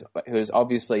Jordan, who is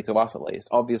obviously, to us at least,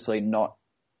 obviously not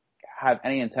have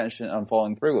any intention on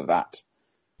following through with that.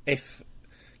 If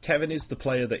Kevin is the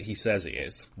player that he says he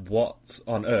is, what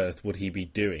on earth would he be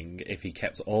doing if he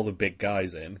kept all the big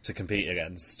guys in to compete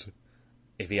against?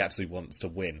 If he actually wants to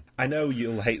win. I know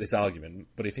you'll hate this argument,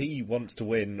 but if he wants to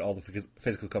win all the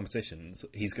physical competitions,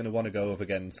 he's going to want to go up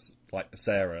against,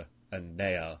 Sarah and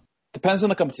Neha. Depends on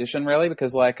the competition, really,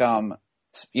 because,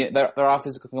 there are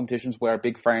physical competitions where a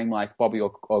big frame like Bobby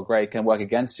or Greg can work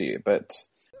against you, but...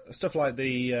 Stuff like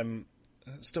the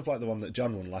one that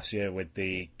John won last year with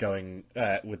the going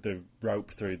with the rope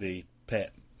through the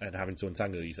pit and having to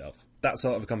untangle yourself. That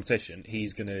sort of a competition,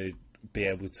 he's going to be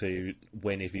able to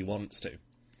win if he wants to.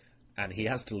 And he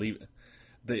has to leave...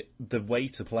 The way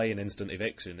to play an instant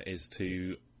eviction is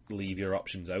to leave your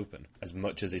options open as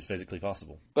much as is physically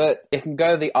possible. But it can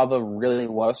go the other really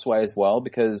worst way as well,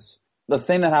 because the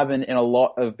thing that happened in a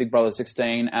lot of Big Brother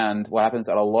 16 and what happens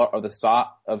at a lot of the start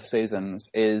of seasons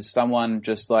is someone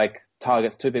just like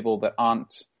targets two people that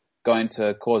aren't going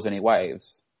to cause any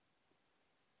waves.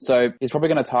 So he's probably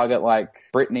going to target like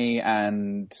Brittany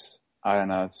and, I don't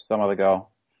know, some other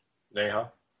girl.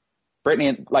 Neha? Brittany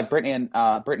and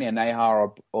Neha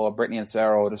or Brittany and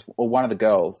Sarah or one of the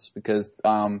girls, because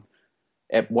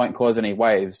it won't cause any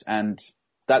waves, and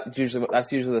that's usually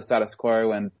the status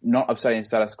quo, and not upsetting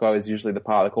status quo is usually the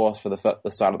part of the course for the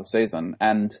start of the season.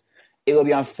 And it will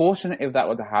be unfortunate if that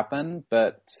were to happen,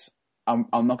 but I'm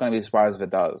not going to be surprised if it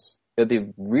does. It would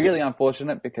be really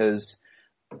unfortunate because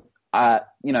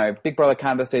Big Brother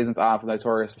Canada seasons are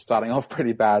notorious for starting off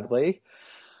pretty badly,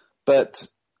 but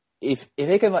if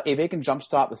he can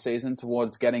jumpstart the season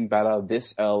towards getting better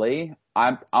this early,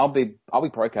 I'll be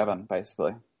pro Kevin,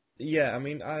 basically. Yeah, I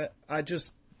mean, I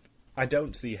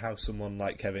don't see how someone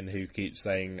like Kevin, who keeps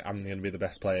saying I'm going to be the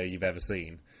best player you've ever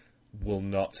seen, will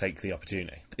not take the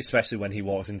opportunity. Especially when he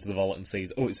walks into the vault and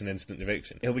sees, oh, it's an instant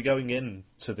eviction. He'll be going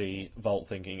into the vault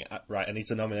thinking, right, I need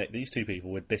to nominate these two people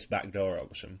with this backdoor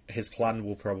option. His plan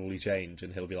will probably change,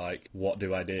 and he'll be like, what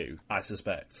do? I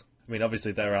suspect. I mean,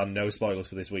 obviously there are no spoilers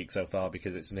for this week so far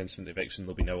because it's an instant eviction.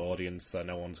 There'll be no audience, so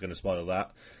no one's going to spoil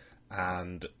that.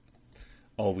 And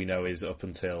all we know is up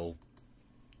until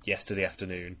yesterday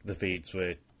afternoon, the feeds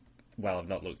were... Well,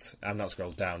 I've not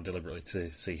scrolled down deliberately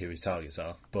to see who his targets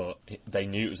are, but they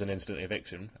knew it was an instant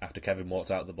eviction after Kevin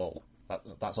walked out of the vault.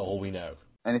 That's all we know.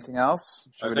 Anything else?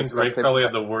 I think Greg probably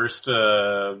had the worst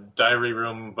diary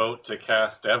room vote to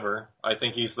cast ever. I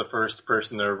think he's the first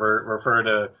person to refer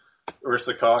to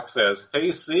Ursa Cox as,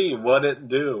 "Hey, C, what it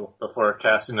do?" before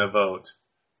casting a vote.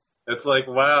 It's like,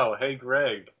 wow, hey,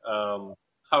 Greg, how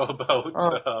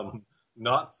about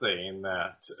not saying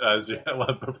that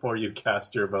before you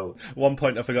cast your vote? One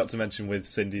point I forgot to mention with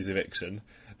Cindy's eviction.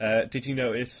 Did you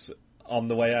notice on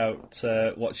the way out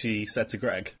what she said to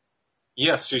Greg?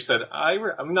 Yes, she said,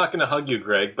 I'm not going to hug you,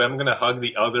 Greg, but I'm going to hug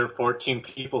the other 14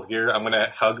 people here. I'm going to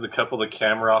hug the couple of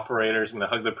camera operators. I'm going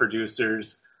to hug the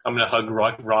producers. I'm going to hug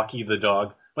Rocky the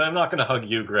dog. But I'm not going to hug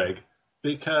you, Greg,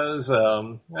 because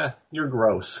you're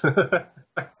gross.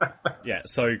 Yeah,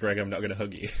 sorry, Greg, I'm not going to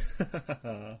hug you.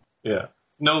 Yeah.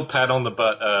 No pat on the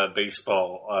butt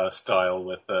baseball style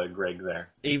with Greg there.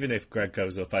 Even if Greg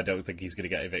goes up, I don't think he's going to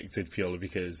get evicted purely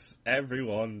because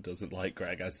everyone doesn't like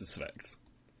Greg, I suspect.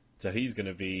 So he's going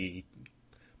to be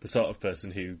the sort of person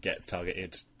who gets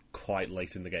targeted quite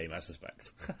late in the game, I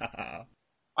suspect.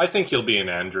 I think he'll be an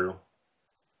Andrew.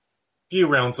 Few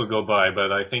rounds will go by,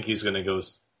 but I think he's going to go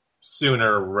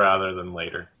sooner rather than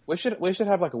later. We should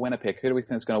have like a winner pick. Who do we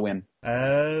think is going to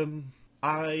win?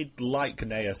 I'd like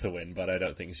Naya to win, but I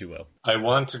don't think she will. I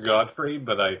want Godfrey,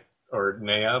 or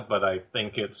Naya, but I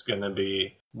think it's going to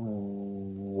be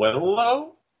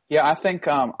Willow. Yeah, I think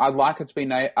I'd like it to be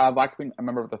Naya. I'd like to be a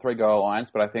member of the Three Girl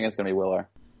Alliance, but I think it's going to be Willow.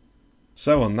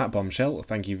 So on that bombshell,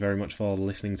 thank you very much for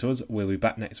listening to us. We'll be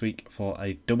back next week for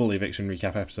a double eviction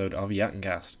recap episode of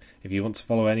Yattencast. If you want to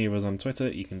follow any of us on Twitter,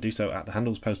 you can do so at the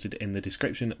handles posted in the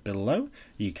description below.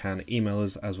 You can email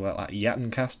us as well at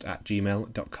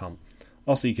yattencast@gmail.com.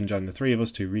 Also, you can join the three of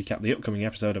us to recap the upcoming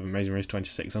episode of Amazing Race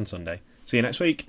 26 on Sunday. See you next week!